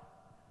what?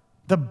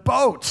 The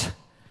boat.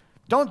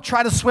 Don't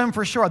try to swim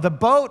for shore. The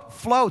boat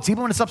floats,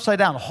 even when it's upside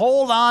down.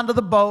 Hold on to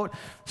the boat.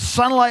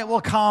 Sunlight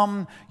will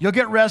come. You'll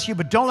get rescued,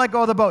 but don't let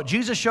go of the boat.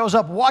 Jesus shows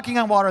up walking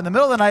on water in the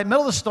middle of the night,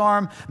 middle of the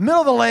storm, middle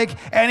of the lake,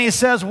 and he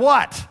says,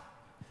 what?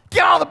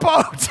 Get out of the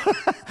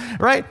boat,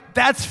 right?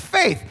 That's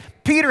faith.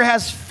 Peter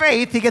has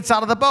faith. He gets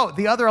out of the boat.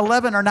 The other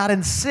 11 are not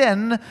in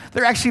sin.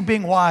 They're actually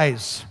being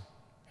wise.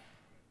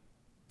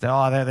 They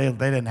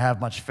didn't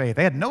have much faith.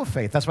 They had no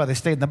faith. That's why they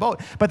stayed in the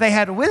boat. But they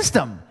had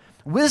wisdom.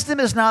 Wisdom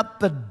is not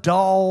the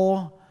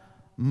dull,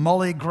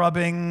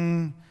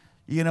 mully-grubbing,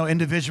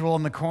 individual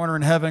in the corner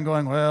in heaven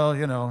going, well,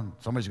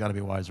 somebody's got to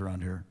be wise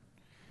around here.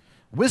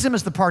 Wisdom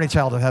is the party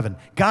child of heaven.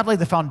 God laid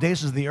the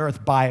foundations of the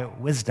earth by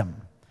wisdom.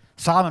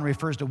 Solomon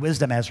refers to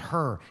wisdom as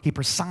her. He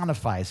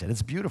personifies it.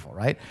 It's beautiful,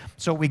 right?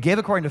 So we gave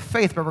according to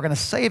faith, but we're going to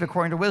save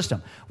according to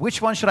wisdom. Which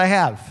one should I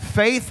have,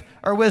 faith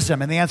or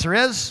wisdom? And the answer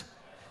is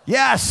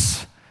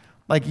yes.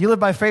 Like, you live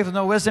by faith with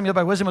no wisdom, you live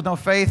by wisdom with no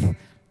faith,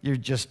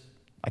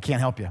 I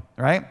can't help you,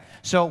 right?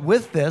 So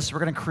with this, we're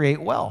going to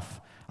create wealth.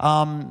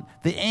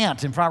 The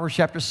ant in Proverbs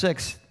chapter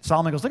 6,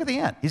 Solomon goes, look at the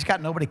ant. He's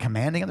got nobody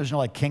commanding him. There's no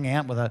like king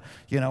ant with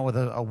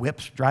a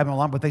whip driving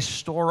along, but they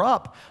store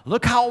up.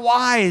 Look how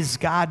wise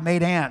God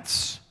made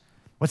ants.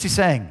 What's he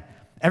saying?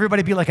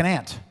 Everybody be like an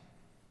ant.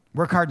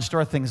 Work hard and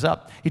store things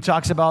up. He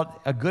talks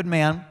about a good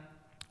man,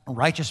 a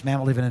righteous man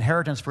will leave an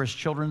inheritance for his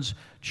children's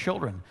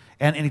children.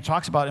 And he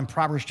talks about in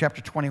Proverbs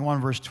chapter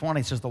 21, verse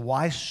 20, it says, the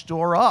wise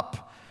store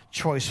up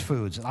choice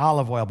foods and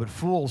olive oil, but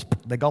fools,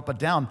 they gulp it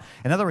down.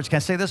 In other words, can I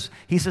say this?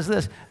 He says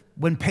this,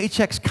 when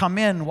paychecks come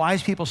in,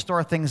 wise people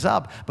store things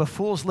up, but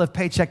fools live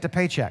paycheck to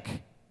paycheck.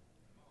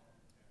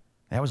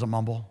 That was a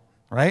mumble,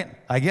 right?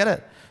 I get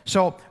it.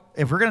 So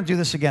if we're going to do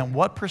this again,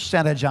 what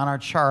percentage on our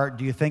chart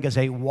do you think is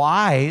a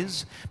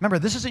wise? Remember,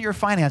 this isn't your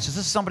finances.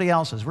 This is somebody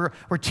else's. We're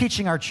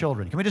teaching our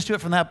children. Can we just do it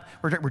from that?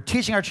 We're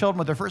teaching our children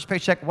with their first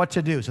paycheck what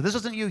to do. So this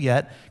isn't you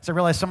yet, because I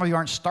realize some of you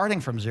aren't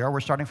starting from zero. We're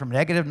starting from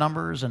negative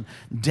numbers and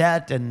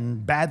debt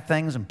and bad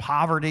things and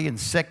poverty and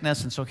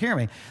sickness. And so hear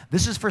me.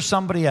 This is for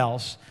somebody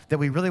else that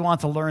we really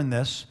want to learn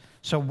this.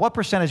 So what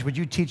percentage would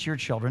you teach your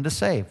children to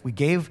save? We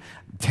gave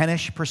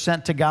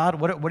 10-ish% to God.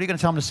 What are you going to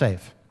tell them to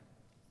save?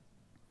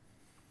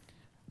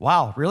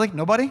 Wow, really?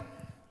 Nobody? I'm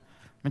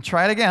going to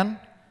try it again.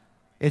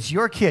 It's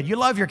your kid. You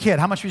love your kid.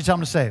 How much would you tell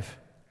them to save?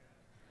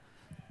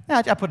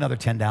 Yeah, I put another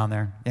 10 down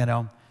there, I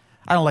don't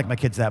like my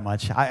kids that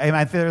much. I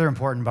think they're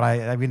important,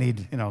 but we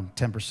need,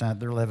 10%.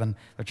 They're living.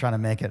 They're trying to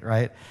make it,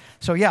 right?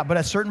 So, yeah, but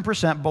a certain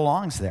percent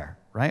belongs there,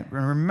 right?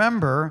 And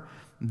remember,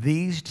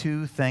 these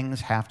two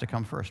things have to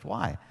come first.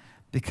 Why?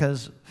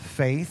 Because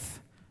faith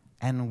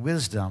and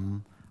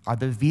wisdom are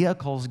the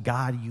vehicles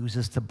God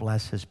uses to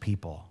bless his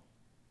people.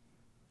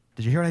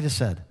 Did you hear what I just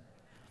said?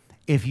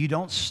 If you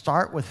don't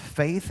start with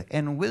faith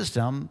and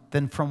wisdom,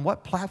 then from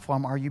what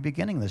platform are you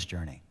beginning this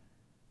journey?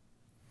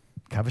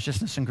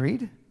 Covetousness and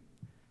greed?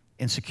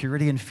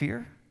 Insecurity and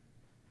fear?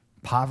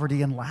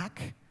 Poverty and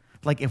lack?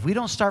 Like, if we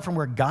don't start from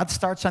where God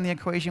starts on the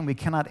equation, we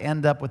cannot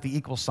end up with the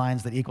equal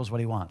signs that equals what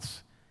he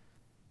wants.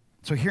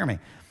 So hear me.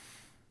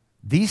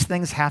 These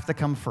things have to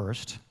come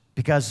first.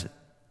 Because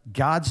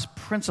God's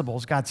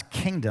principles, God's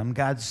kingdom,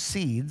 God's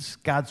seeds,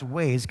 God's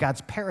ways,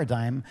 God's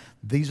paradigm,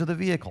 these are the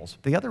vehicles.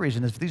 The other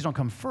reason is if these don't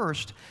come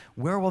first,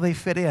 where will they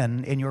fit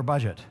in your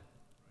budget?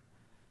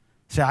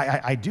 See,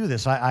 I do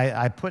this.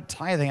 I put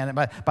tithing, and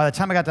by the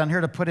time I got down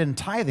here to put in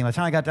tithing, by the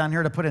time I got down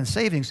here to put in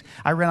savings,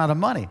 I ran out of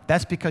money.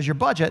 That's because your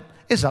budget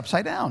is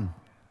upside down.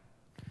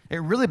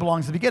 It really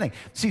belongs to the beginning.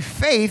 See,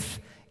 faith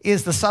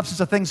is the substance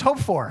of things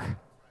hoped for.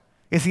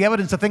 It's the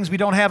evidence of things we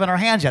don't have in our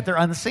hands yet. They're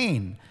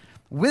unseen.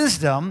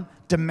 Wisdom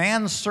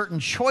demands certain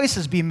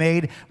choices be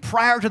made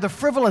prior to the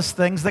frivolous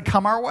things that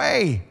come our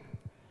way.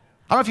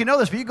 I don't know if you know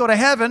this, but you go to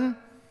heaven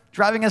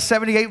driving a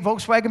 78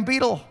 Volkswagen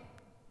Beetle.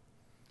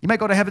 You might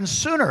go to heaven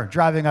sooner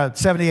driving a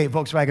 78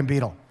 Volkswagen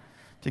Beetle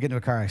to get into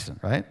a car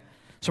accident, right?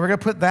 So we're going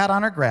to put that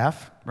on our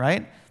graph,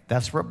 right?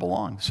 That's where it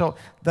belongs. So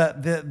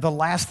the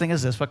last thing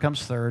is this. What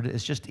comes third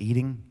is just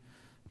eating.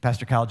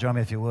 Pastor Kyle, join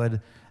me if you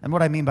would. And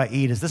what I mean by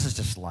eat is this is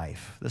just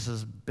life. This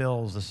is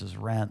bills. This is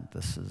rent.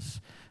 This is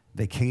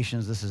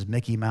vacations. This is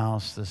Mickey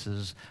Mouse. This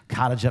is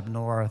cottage up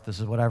north. This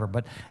is whatever.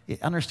 But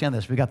understand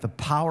this. We got the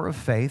power of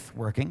faith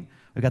working.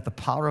 We got the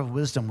power of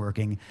wisdom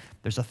working.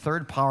 There's a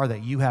third power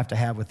that you have to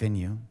have within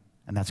you,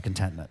 and that's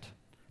contentment.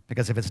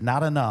 Because if it's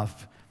not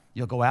enough,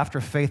 you'll go after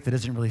faith that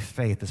isn't really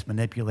faith. It's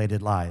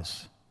manipulated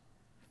lies.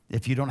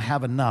 If you don't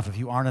have enough, if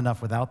you aren't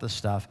enough without this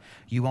stuff,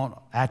 you won't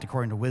act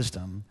according to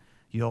wisdom.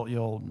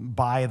 You'll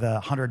buy the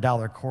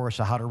 $100 course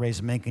of how to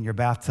raise mink in your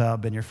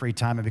bathtub in your free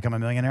time and become a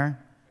millionaire.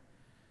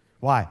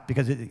 Why?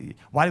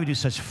 Why do we do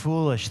such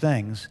foolish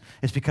things?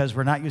 It's because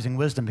we're not using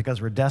wisdom,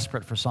 because we're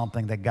desperate for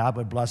something that God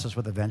would bless us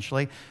with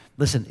eventually.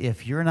 Listen,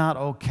 if you're not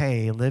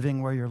okay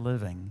living where you're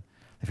living,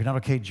 if you're not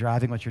okay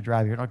driving what you're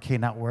driving, you're not okay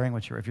not wearing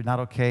what if you're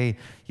not okay,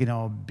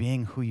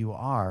 being who you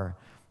are,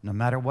 no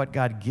matter what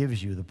God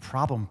gives you, the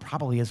problem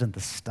probably isn't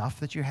the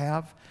stuff that you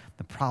have.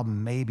 The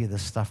problem may be the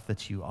stuff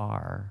that you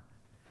are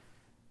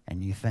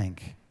and you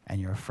think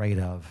and you're afraid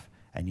of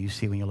and you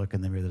see when you look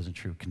in the mirror that isn't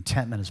true.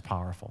 Contentment is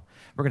powerful.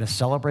 We're going to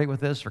celebrate with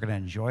this. We're going to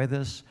enjoy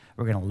this.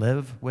 We're going to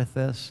live with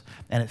this.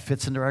 And it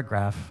fits into our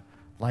graph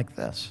like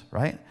this,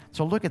 right?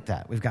 So look at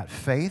that. We've got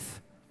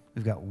faith.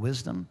 We've got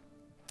wisdom.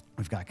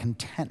 We've got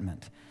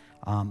contentment.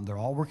 They're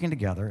all working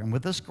together. And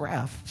with this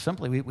graph,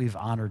 simply we've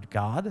honored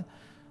God.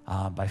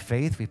 By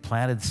faith, we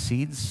planted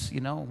seeds,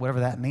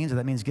 whatever that means. If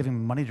that means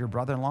giving money to your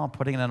brother-in-law,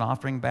 putting it in an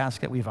offering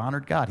basket, we've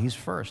honored God. He's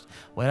first.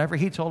 Whatever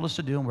he told us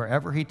to do and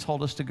wherever he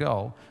told us to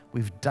go,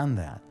 we've done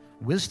that.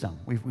 Wisdom,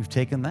 we've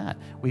taken that.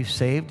 We've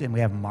saved and we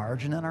have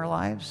margin in our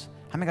lives.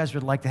 How many guys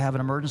would like to have an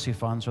emergency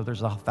fund so if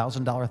there's a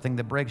 $1,000 thing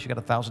that breaks, you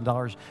got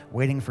 $1,000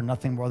 waiting for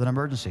nothing more than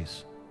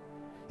emergencies?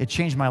 It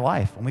changed my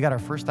life. When we got our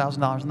first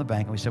 $1,000 in the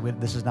bank and we said,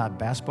 this is not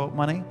bass boat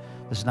money,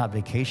 this is not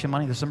vacation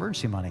money, this is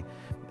emergency money.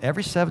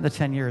 Every 7 to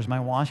 10 years, my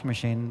washing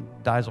machine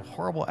dies a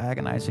horrible,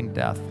 agonizing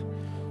death,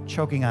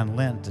 choking on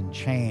lint and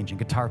change and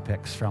guitar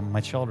picks from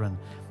my children.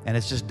 And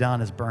it's just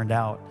done, it's burned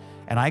out.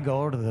 And I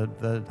go to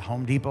the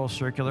Home Depot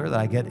circular that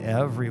I get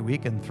every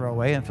week and throw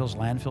away and fills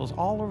landfills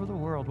all over the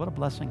world. What a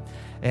blessing.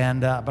 And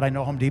but I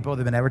know Home Depot,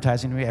 they've been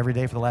advertising to me every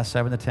day for the last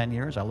 7 to 10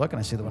 years. I look and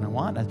I see the one I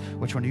want.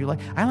 Which one do you like?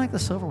 I like the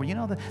silver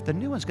one. The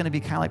new one's going to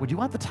be kind of like, would you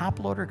want the top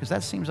loader? Because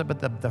that seems,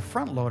 but the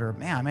front loader,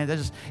 man, I mean,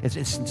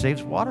 it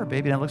saves water,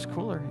 baby, and it looks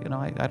cooler.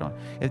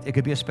 It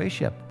could be a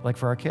spaceship, like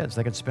for our kids.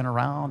 They could spin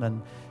around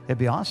and it'd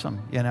be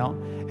awesome,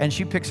 And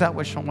she picks out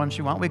which one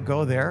she wants. We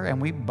go there and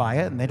we buy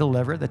it and they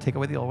deliver it. They take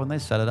away the old one, they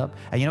set it up.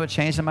 And you know what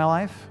changed in my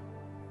life?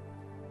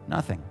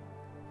 Nothing.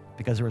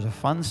 Because there was a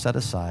fund set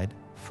aside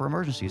for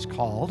emergencies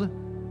called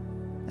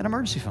an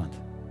emergency fund.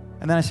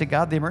 And then I said,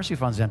 God, the emergency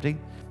fund's empty.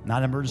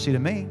 Not an emergency to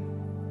me.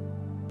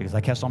 Because I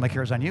cast all my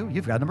cares on you.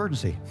 You've got an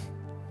emergency.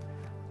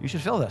 You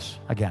should fill this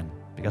again.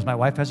 Because my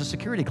wife has a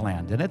security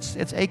gland and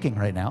it's aching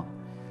right now.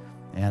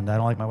 And I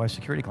don't like my wife's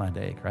security gland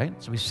to ache, right?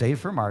 So we save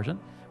for margin.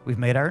 We've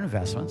made our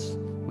investments.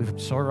 We've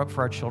sorted up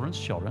for our children's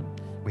children.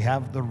 We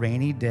have the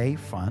rainy day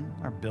fund.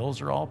 Our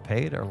bills are all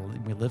paid.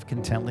 We live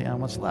contently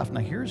on what's left.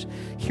 Now, here's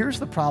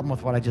the problem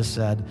with what I just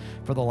said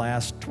for the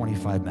last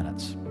 25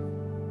 minutes.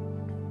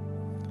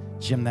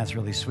 Jim, that's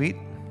really sweet.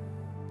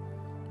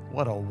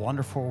 What a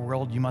wonderful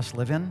world you must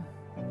live in.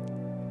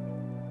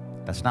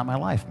 That's not my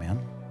life, man.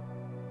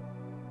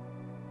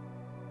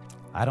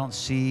 I don't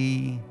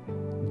see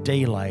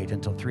daylight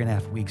until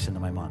 3.5 weeks into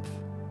my month.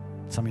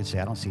 Some of you would say,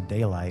 I don't see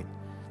daylight.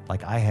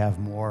 Like I have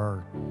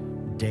more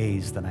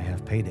days than I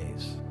have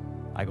paydays.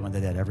 I go into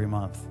debt every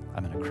month.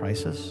 I'm in a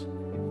crisis.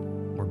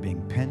 We're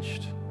being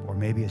pinched. Or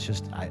maybe it's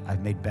just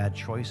I've made bad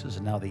choices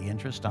and now the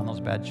interest on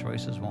those bad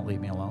choices won't leave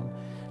me alone.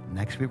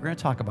 Next week we're going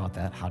to talk about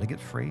that, how to get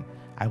free.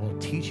 I will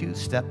teach you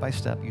step by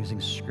step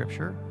using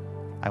scripture.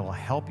 I will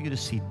help you to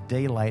see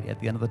daylight at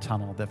the end of the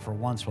tunnel that for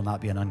once will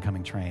not be an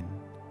oncoming train.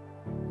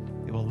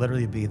 It will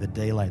literally be the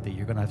daylight that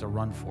you're going to have to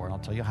run for. And I'll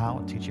tell you how,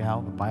 I'll teach you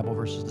how, the Bible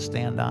verses to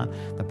stand on,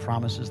 the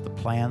promises, the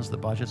plans, the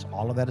budgets,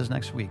 all of that is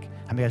next week.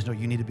 How many of you guys know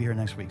you need to be here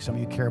next week? Some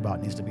of you care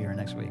about needs to be here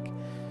next week.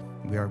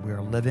 We are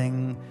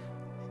living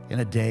in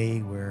a day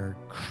where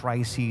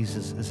crises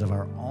is of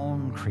our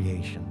own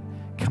creation.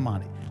 Come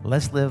on,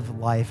 Let's live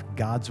life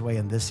God's way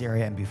in this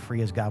area and be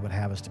free as God would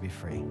have us to be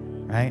free,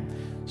 right?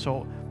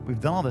 So we've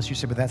done all this. You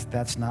say, but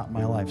that's not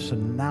my life. So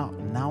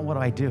now what do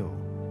I do?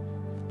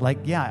 Like,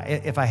 yeah,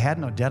 if I had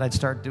no debt, I'd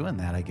start doing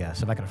that, I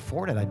guess. If I could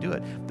afford it, I'd do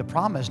it. The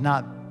problem is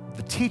not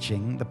the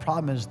teaching. The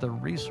problem is the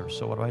resource.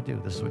 So what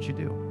do? This is what you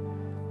do.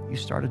 You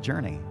start a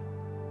journey.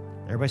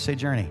 Everybody say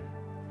journey.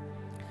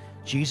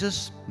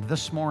 Jesus,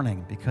 this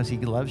morning, because he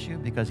loves you,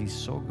 because he's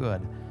so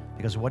good,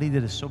 because what he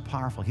did is so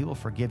powerful, he will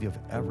forgive you of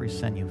every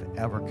sin you've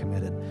ever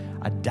committed,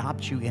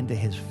 adopt you into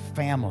his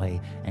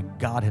family, and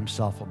God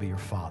himself will be your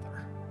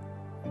father.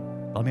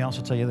 Let me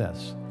also tell you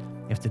this.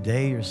 If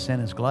today your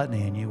sin is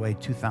gluttony and you weigh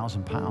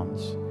 2,000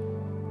 pounds,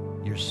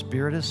 your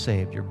spirit is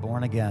saved, you're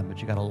born again,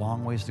 but you got a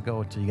long ways to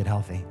go until you get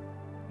healthy.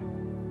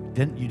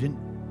 You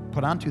didn't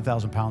put on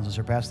 2,000 pounds and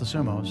surpass the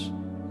sumos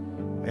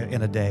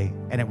in a day,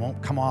 and it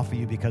won't come off of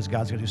you because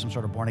God's going to do some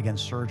sort of born-again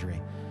surgery.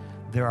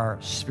 There are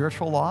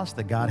spiritual laws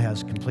that God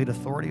has complete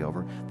authority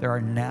over. There are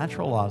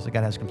natural laws that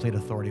God has complete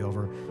authority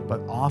over,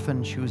 but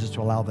often chooses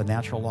to allow the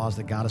natural laws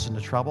that got us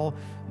into trouble.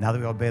 Now that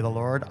we obey the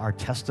Lord, our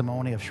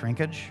testimony of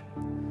shrinkage,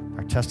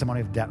 our testimony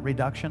of debt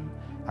reduction,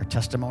 our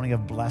testimony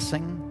of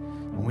blessing.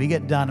 When we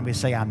get done and we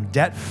say, I'm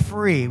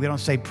debt-free, we don't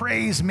say,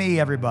 praise me,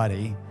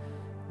 everybody.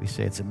 We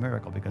say, it's a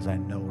miracle because I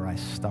know where I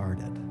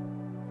started.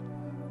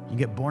 You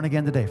get born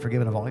again today,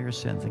 forgiven of all your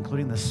sins,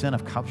 including the sin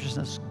of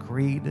covetousness,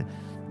 greed,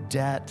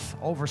 debt,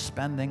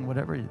 overspending,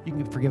 whatever. You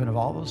can be forgiven of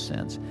all those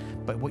sins.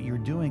 But what you're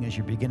doing is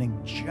you're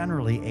beginning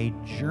generally a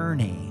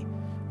journey.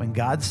 When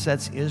God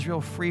sets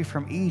Israel free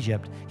from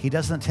Egypt, he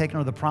doesn't take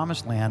them to the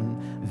promised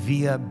land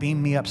via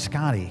beam me up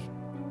Scotty.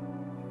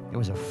 It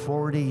was a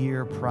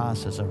 40-year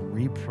process of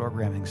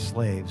reprogramming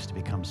slaves to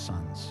become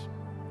sons.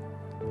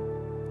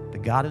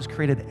 But God has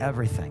created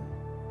everything.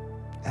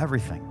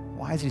 Everything.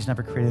 Why has he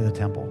never created a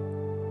temple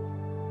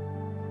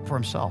for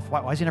himself?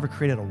 Why has he never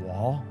created a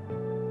wall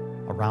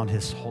around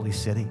his holy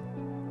city?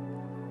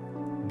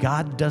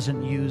 God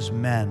doesn't use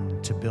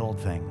men to build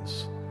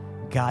things.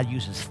 God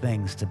uses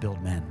things to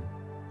build men.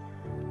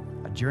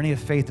 A journey of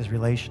faith is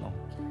relational.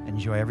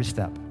 Enjoy every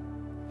step.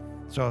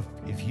 So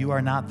if you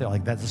are not there,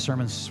 like that, the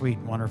sermon's sweet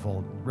and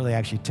wonderful, really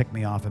actually ticked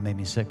me off and made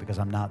me sick because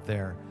I'm not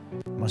there.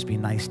 It must be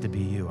nice to be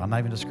you. I'm not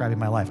even describing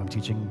my life. I'm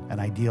teaching an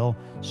ideal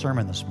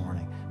sermon this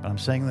morning. But I'm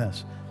saying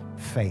this,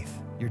 faith.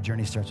 Your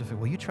journey starts with faith.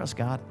 Will you trust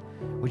God?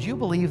 Would you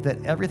believe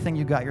that everything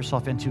you got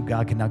yourself into,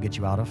 God can now get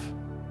you out of?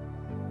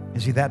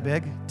 Is he that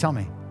big? Tell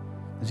me.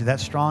 Is he that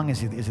strong?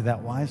 Is he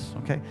that wise?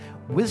 Okay.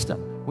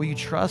 Wisdom. Will you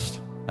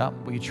trust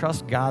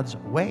God's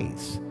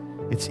ways?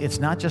 It's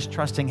not just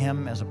trusting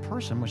him as a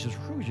person, which is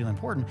hugely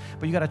important,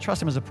 but you got to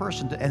trust him as a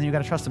person, and then you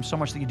got to trust him so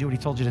much that you do what he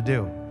told you to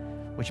do,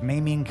 which may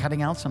mean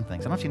cutting out some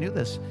things. I don't know if you knew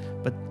this,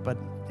 but a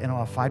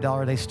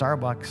 $5 a day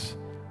Starbucks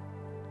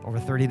over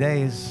 30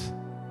 days,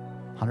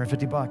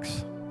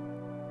 $150.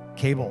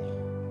 Cable,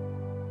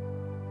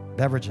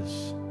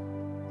 beverages,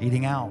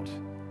 eating out.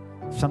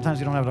 Sometimes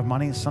we don't have enough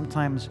money.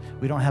 Sometimes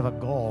we don't have a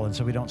goal, and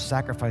so we don't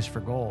sacrifice for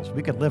goals.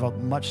 We could live a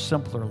much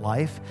simpler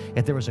life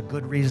if there was a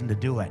good reason to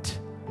do it.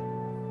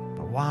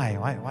 But why?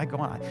 Why go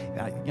on?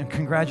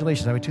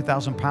 Congratulations, I weighed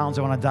 2,000 pounds.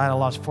 When I died, I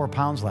lost 4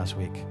 pounds last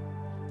week.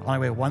 I only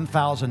weigh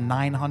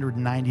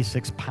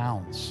 1,996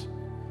 pounds.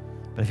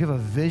 But if you have a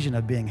vision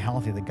of being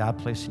healthy that God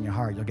placed in your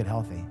heart, you'll get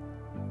healthy.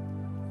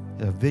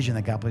 A vision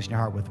that God placed in your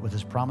heart with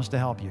his promise to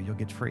help you, you'll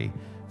get free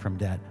from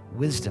debt.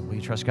 Wisdom, will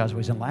you trust God's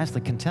ways? And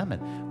lastly,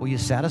 contentment. Will you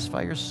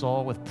satisfy your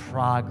soul with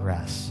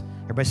progress?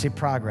 Everybody say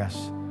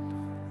progress.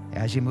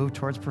 As you move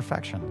towards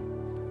perfection.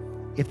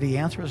 If the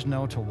answer is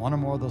no to one or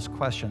more of those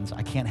questions,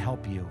 I can't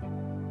help you.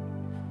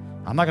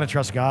 I'm not going to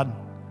trust God.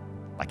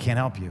 I can't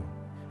help you.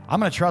 I'm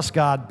going to trust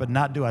God, but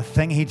not do a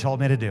thing he told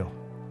me to do.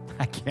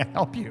 I can't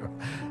help you.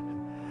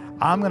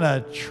 I'm going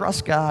to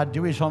trust God,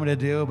 do what he told me to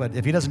do, but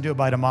if he doesn't do it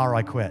by tomorrow,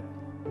 I quit.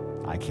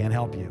 I can't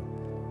help you.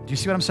 Do you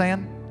see what I'm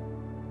saying?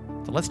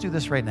 So let's do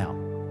this right now.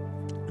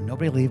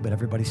 Nobody leave, but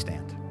everybody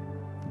stand.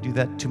 Do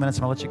that 2 minutes,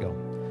 I'm going to let you go.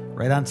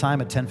 Right on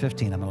time at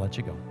 10:15, I'm going to let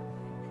you go.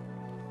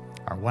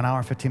 Our 1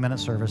 hour, 15-minute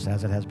service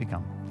as it has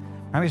become.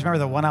 Remember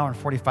the 1 hour and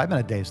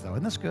 45-minute days, though.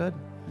 Isn't this good?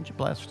 Aren't you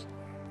blessed?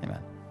 Amen.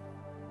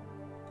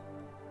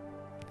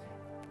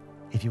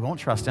 If you won't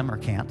trust him or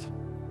can't,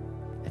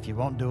 if you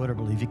won't do it or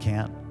believe you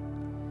can't,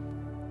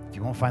 if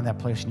you won't find that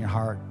place in your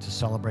heart to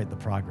celebrate the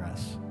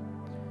progress,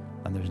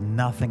 then there's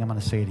nothing I'm going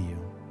to say to you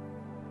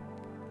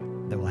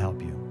that will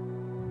help you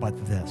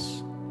but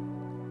this.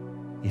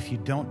 If you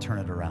don't turn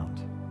it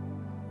around,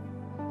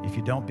 if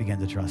you don't begin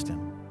to trust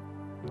him,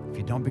 if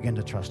you don't begin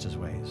to trust his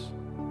ways,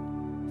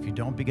 if you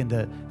don't begin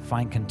to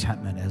find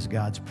contentment as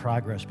God's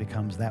progress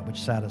becomes that which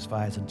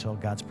satisfies until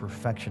God's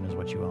perfection is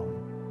what you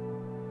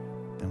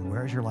own, then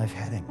where's your life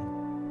heading?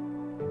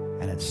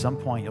 And at some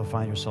point, you'll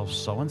find yourself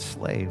so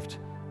enslaved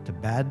to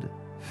bad,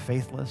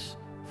 faithless,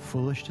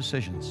 foolish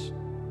decisions.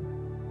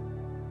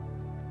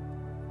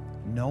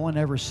 No one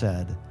ever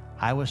said,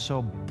 I was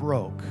so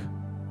broke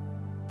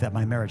that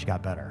my marriage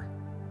got better.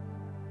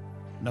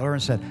 No one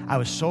said, I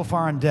was so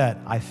far in debt,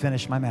 I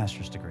finished my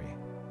master's degree.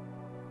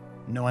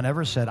 No one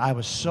ever said, I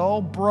was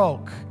so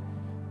broke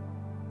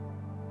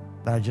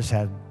that I just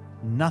had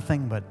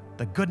nothing but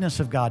the goodness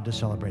of God to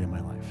celebrate in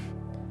my life.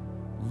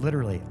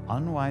 Literally,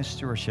 unwise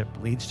stewardship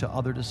leads to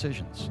other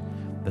decisions.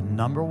 The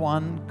number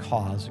one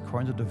cause,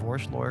 according to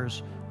divorce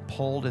lawyers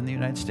polled in the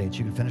United States,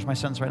 you can finish my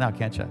sentence right now,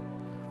 can't you?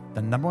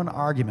 The number one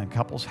argument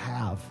couples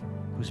have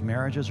whose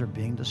marriages are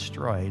being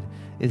destroyed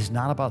is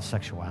not about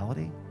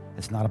sexuality.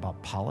 It's not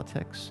about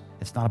politics.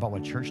 It's not about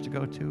what church to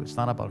go to. It's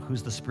not about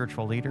who's the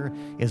spiritual leader.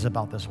 It's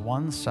about this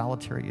one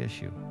solitary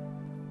issue.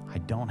 I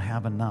don't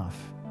have enough,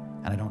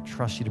 and I don't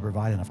trust you to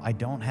provide enough. I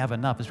don't have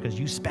enough. It's because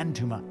you spend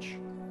too much.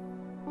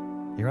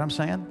 You hear what I'm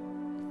saying?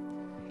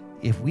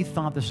 If we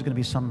thought this was going to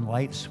be some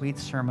light, sweet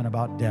sermon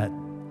about debt,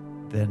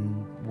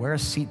 then wear a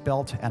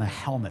seatbelt and a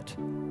helmet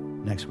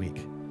next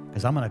week.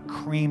 Because I'm going to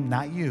cream,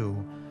 not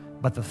you,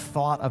 but the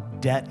thought of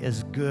debt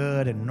is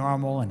good and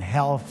normal and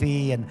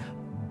healthy and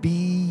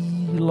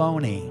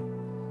baloney.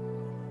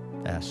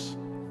 Yes,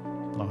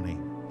 baloney.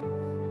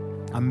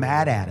 I'm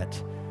mad at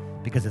it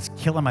because it's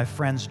killing my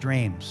friends'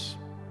 dreams.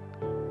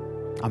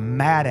 I'm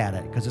mad at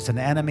it because it's an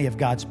enemy of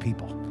God's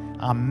people.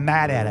 I'm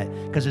mad at it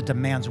because it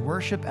demands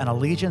worship and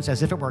allegiance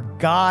as if it were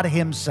God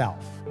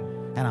himself.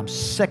 And I'm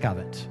sick of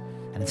it.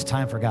 And it's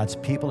time for God's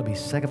people to be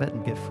sick of it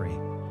and get free.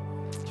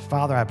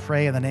 Father, I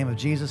pray in the name of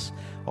Jesus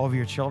over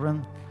your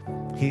children.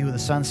 He who the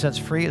Son sets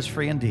free is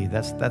free indeed.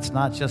 That's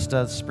not just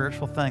a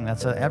spiritual thing.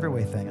 That's an every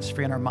way thing. It's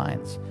free in our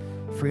minds,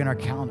 free in our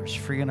calendars,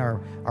 free in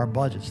our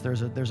budgets.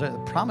 There's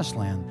a promised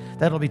land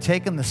that'll be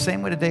taken the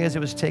same way today as it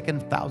was taken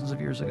thousands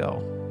of years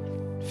ago.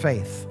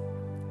 Faith,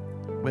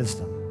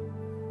 wisdom,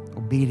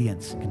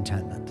 obedience, and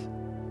contentment.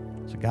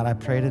 So God, I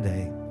pray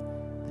today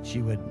that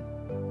you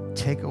would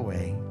take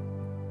away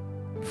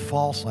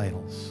false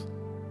idols,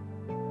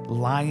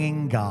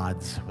 lying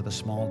gods with a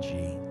small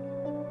g.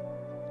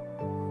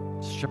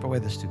 Strip away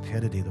the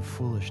stupidity, the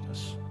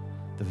foolishness,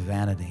 the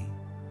vanity.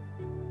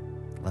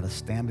 Let us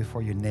stand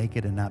before you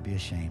naked and not be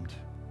ashamed,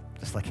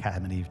 just like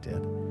Adam and Eve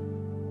did.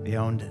 They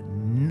owned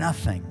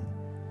nothing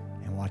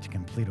and walked in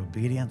complete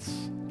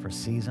obedience for a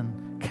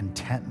season,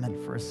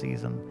 contentment for a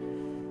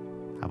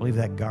season. I believe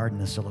that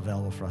garden is still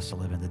available for us to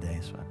live in today,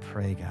 so I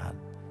pray, God.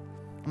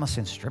 I'm not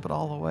saying strip it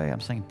all away.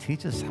 I'm saying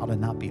teach us how to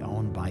not be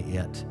owned by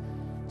it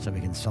so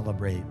we can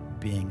celebrate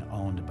being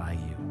owned by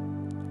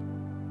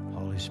you.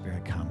 Holy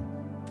Spirit, come.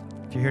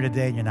 If you're here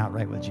today and you're not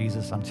right with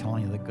Jesus, I'm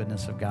telling you the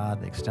goodness of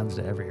God extends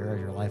to every area of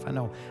your life. I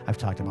know I've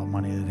talked about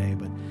money today,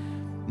 but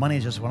money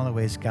is just one of the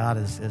ways God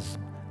is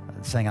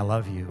saying, I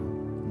love you.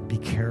 Be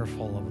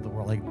careful of the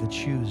world, like to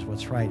choose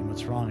what's right and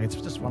what's wrong. It's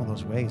just one of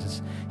those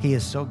ways. He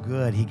is so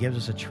good. He gives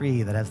us a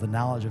tree that has the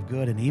knowledge of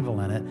good and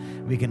evil in it.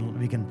 We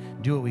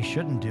can do what we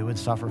shouldn't do and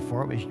suffer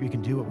for it. We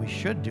can do what we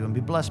should do and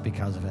be blessed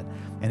because of it.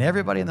 And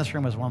everybody in this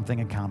room has one thing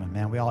in common.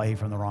 Man, we all ate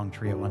from the wrong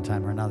tree at one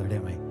time or another,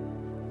 didn't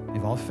we?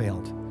 We've all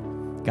failed.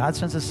 God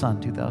sends his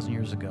son 2,000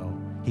 years ago.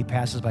 He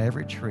passes by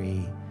every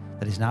tree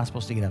that he's not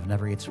supposed to eat of,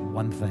 never eats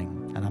one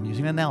thing. And I'm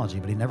using an analogy,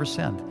 but he never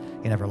sinned.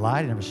 He never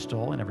lied, he never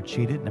stole, he never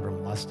cheated, never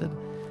lusted.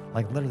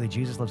 Like literally,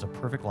 Jesus lives a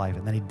perfect life,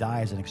 and then he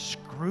dies an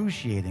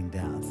excruciating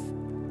death.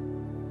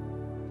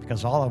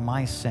 Because all of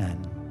my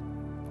sin,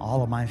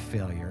 all of my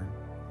failure,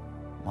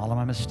 all of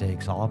my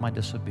mistakes, all of my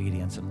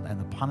disobedience, and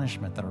the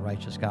punishment that a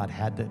righteous God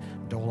had to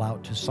dole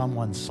out to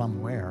someone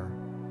somewhere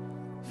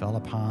fell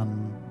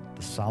upon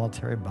the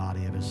solitary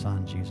body of his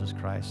son, Jesus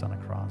Christ, on a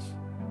cross.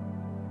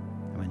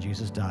 And when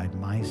Jesus died,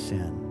 my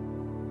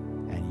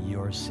sin and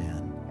your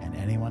sin, and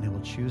anyone who will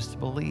choose to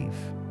believe,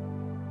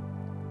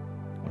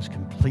 was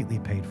completely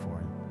paid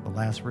for. The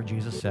last word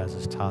Jesus says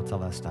is ta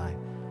telestai.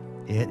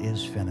 It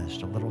is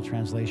finished. A literal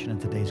translation in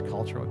today's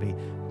culture would be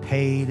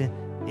paid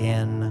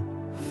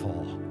in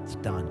full. It's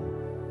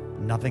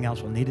done. Nothing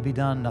else will need to be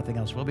done. Nothing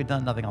else will be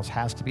done. Nothing else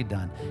has to be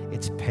done.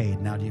 It's paid.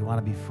 Now, do you want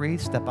to be free?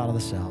 Step out of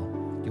the cell.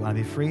 Do you want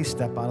to be free?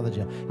 Step out of the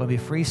jail. You want to be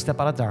free? Step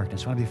out of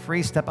darkness. You want to be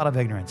free? Step out of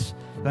ignorance.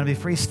 You want to be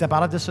free? Step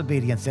out of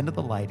disobedience into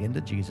the light,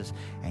 into Jesus,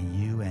 and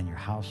you and your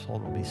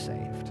household will be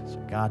saved. So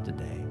God,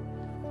 today,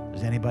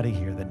 is anybody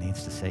here that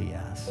needs to say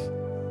yes?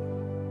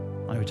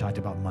 I know we talked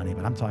about money,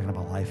 but I'm talking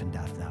about life and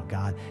death now.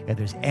 God, if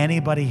there's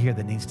anybody here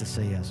that needs to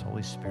say yes,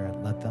 Holy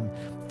Spirit, let them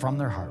from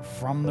their heart,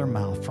 from their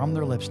mouth, from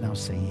their lips now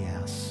say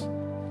yes.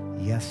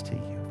 Yes to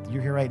you. If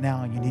you're here right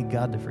now and you need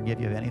God to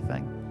forgive you of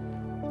anything,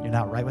 you're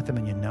not right with him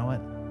and you know it,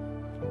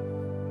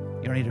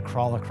 you don't need to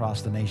crawl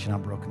across the nation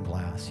on broken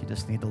glass. You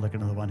just need to look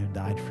into the one who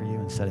died for you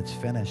and said it's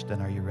finished. And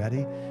are you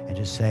ready? And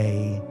just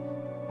say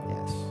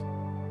yes.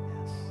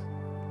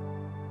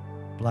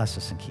 Bless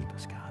us and keep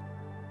us, God.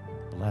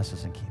 Bless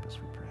us and keep us,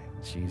 we pray.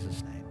 In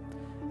Jesus' name.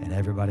 And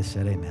everybody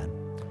said amen.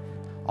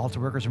 Altar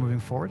workers are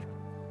moving forward.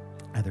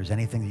 If there's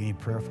anything that you need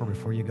prayer for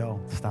before you go,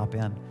 stop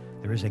in.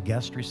 There is a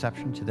guest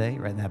reception today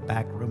right in that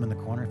back room in the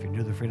corner. If you're new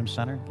to the Freedom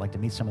Center, I'd like to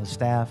meet some of the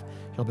staff, hear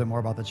a little bit more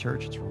about the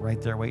church. It's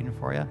right there waiting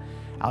for you.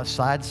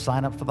 Outside,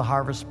 sign up for the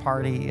harvest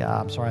party.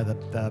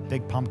 The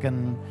big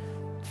pumpkin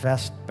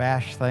fest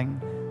bash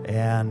thing.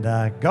 And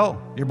go.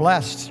 You're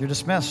blessed. You're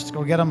dismissed.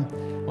 Go get them.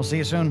 We'll see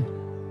you soon.